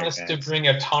will promise to bring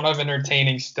a ton of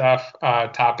entertaining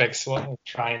topics. We'll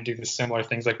try and do the similar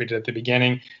things like we did at the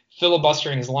beginning,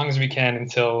 filibustering as long as we can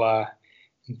until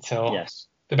until Yes.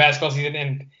 the basketball season.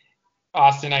 And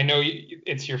Austin, I know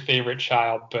it's your favorite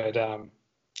child, but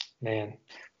man,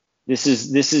 This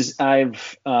is I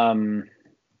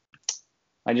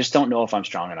just don't know if I'm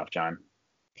strong enough, John.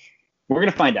 We're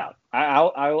gonna find out.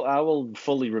 I will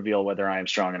fully reveal whether I am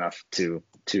strong enough to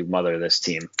mother this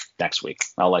team next week.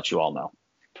 I'll let you all know.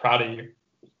 proud of you.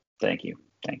 Thank you.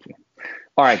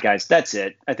 All right, guys, that's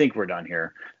it. I think we're done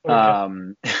here.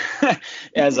 Okay.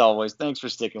 As always, thanks for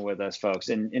sticking with us, folks.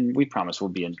 And we promise we'll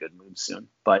be in good mood soon.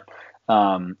 But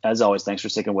as always, thanks for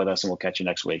sticking with us, and we'll catch you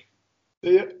next week.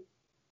 See ya.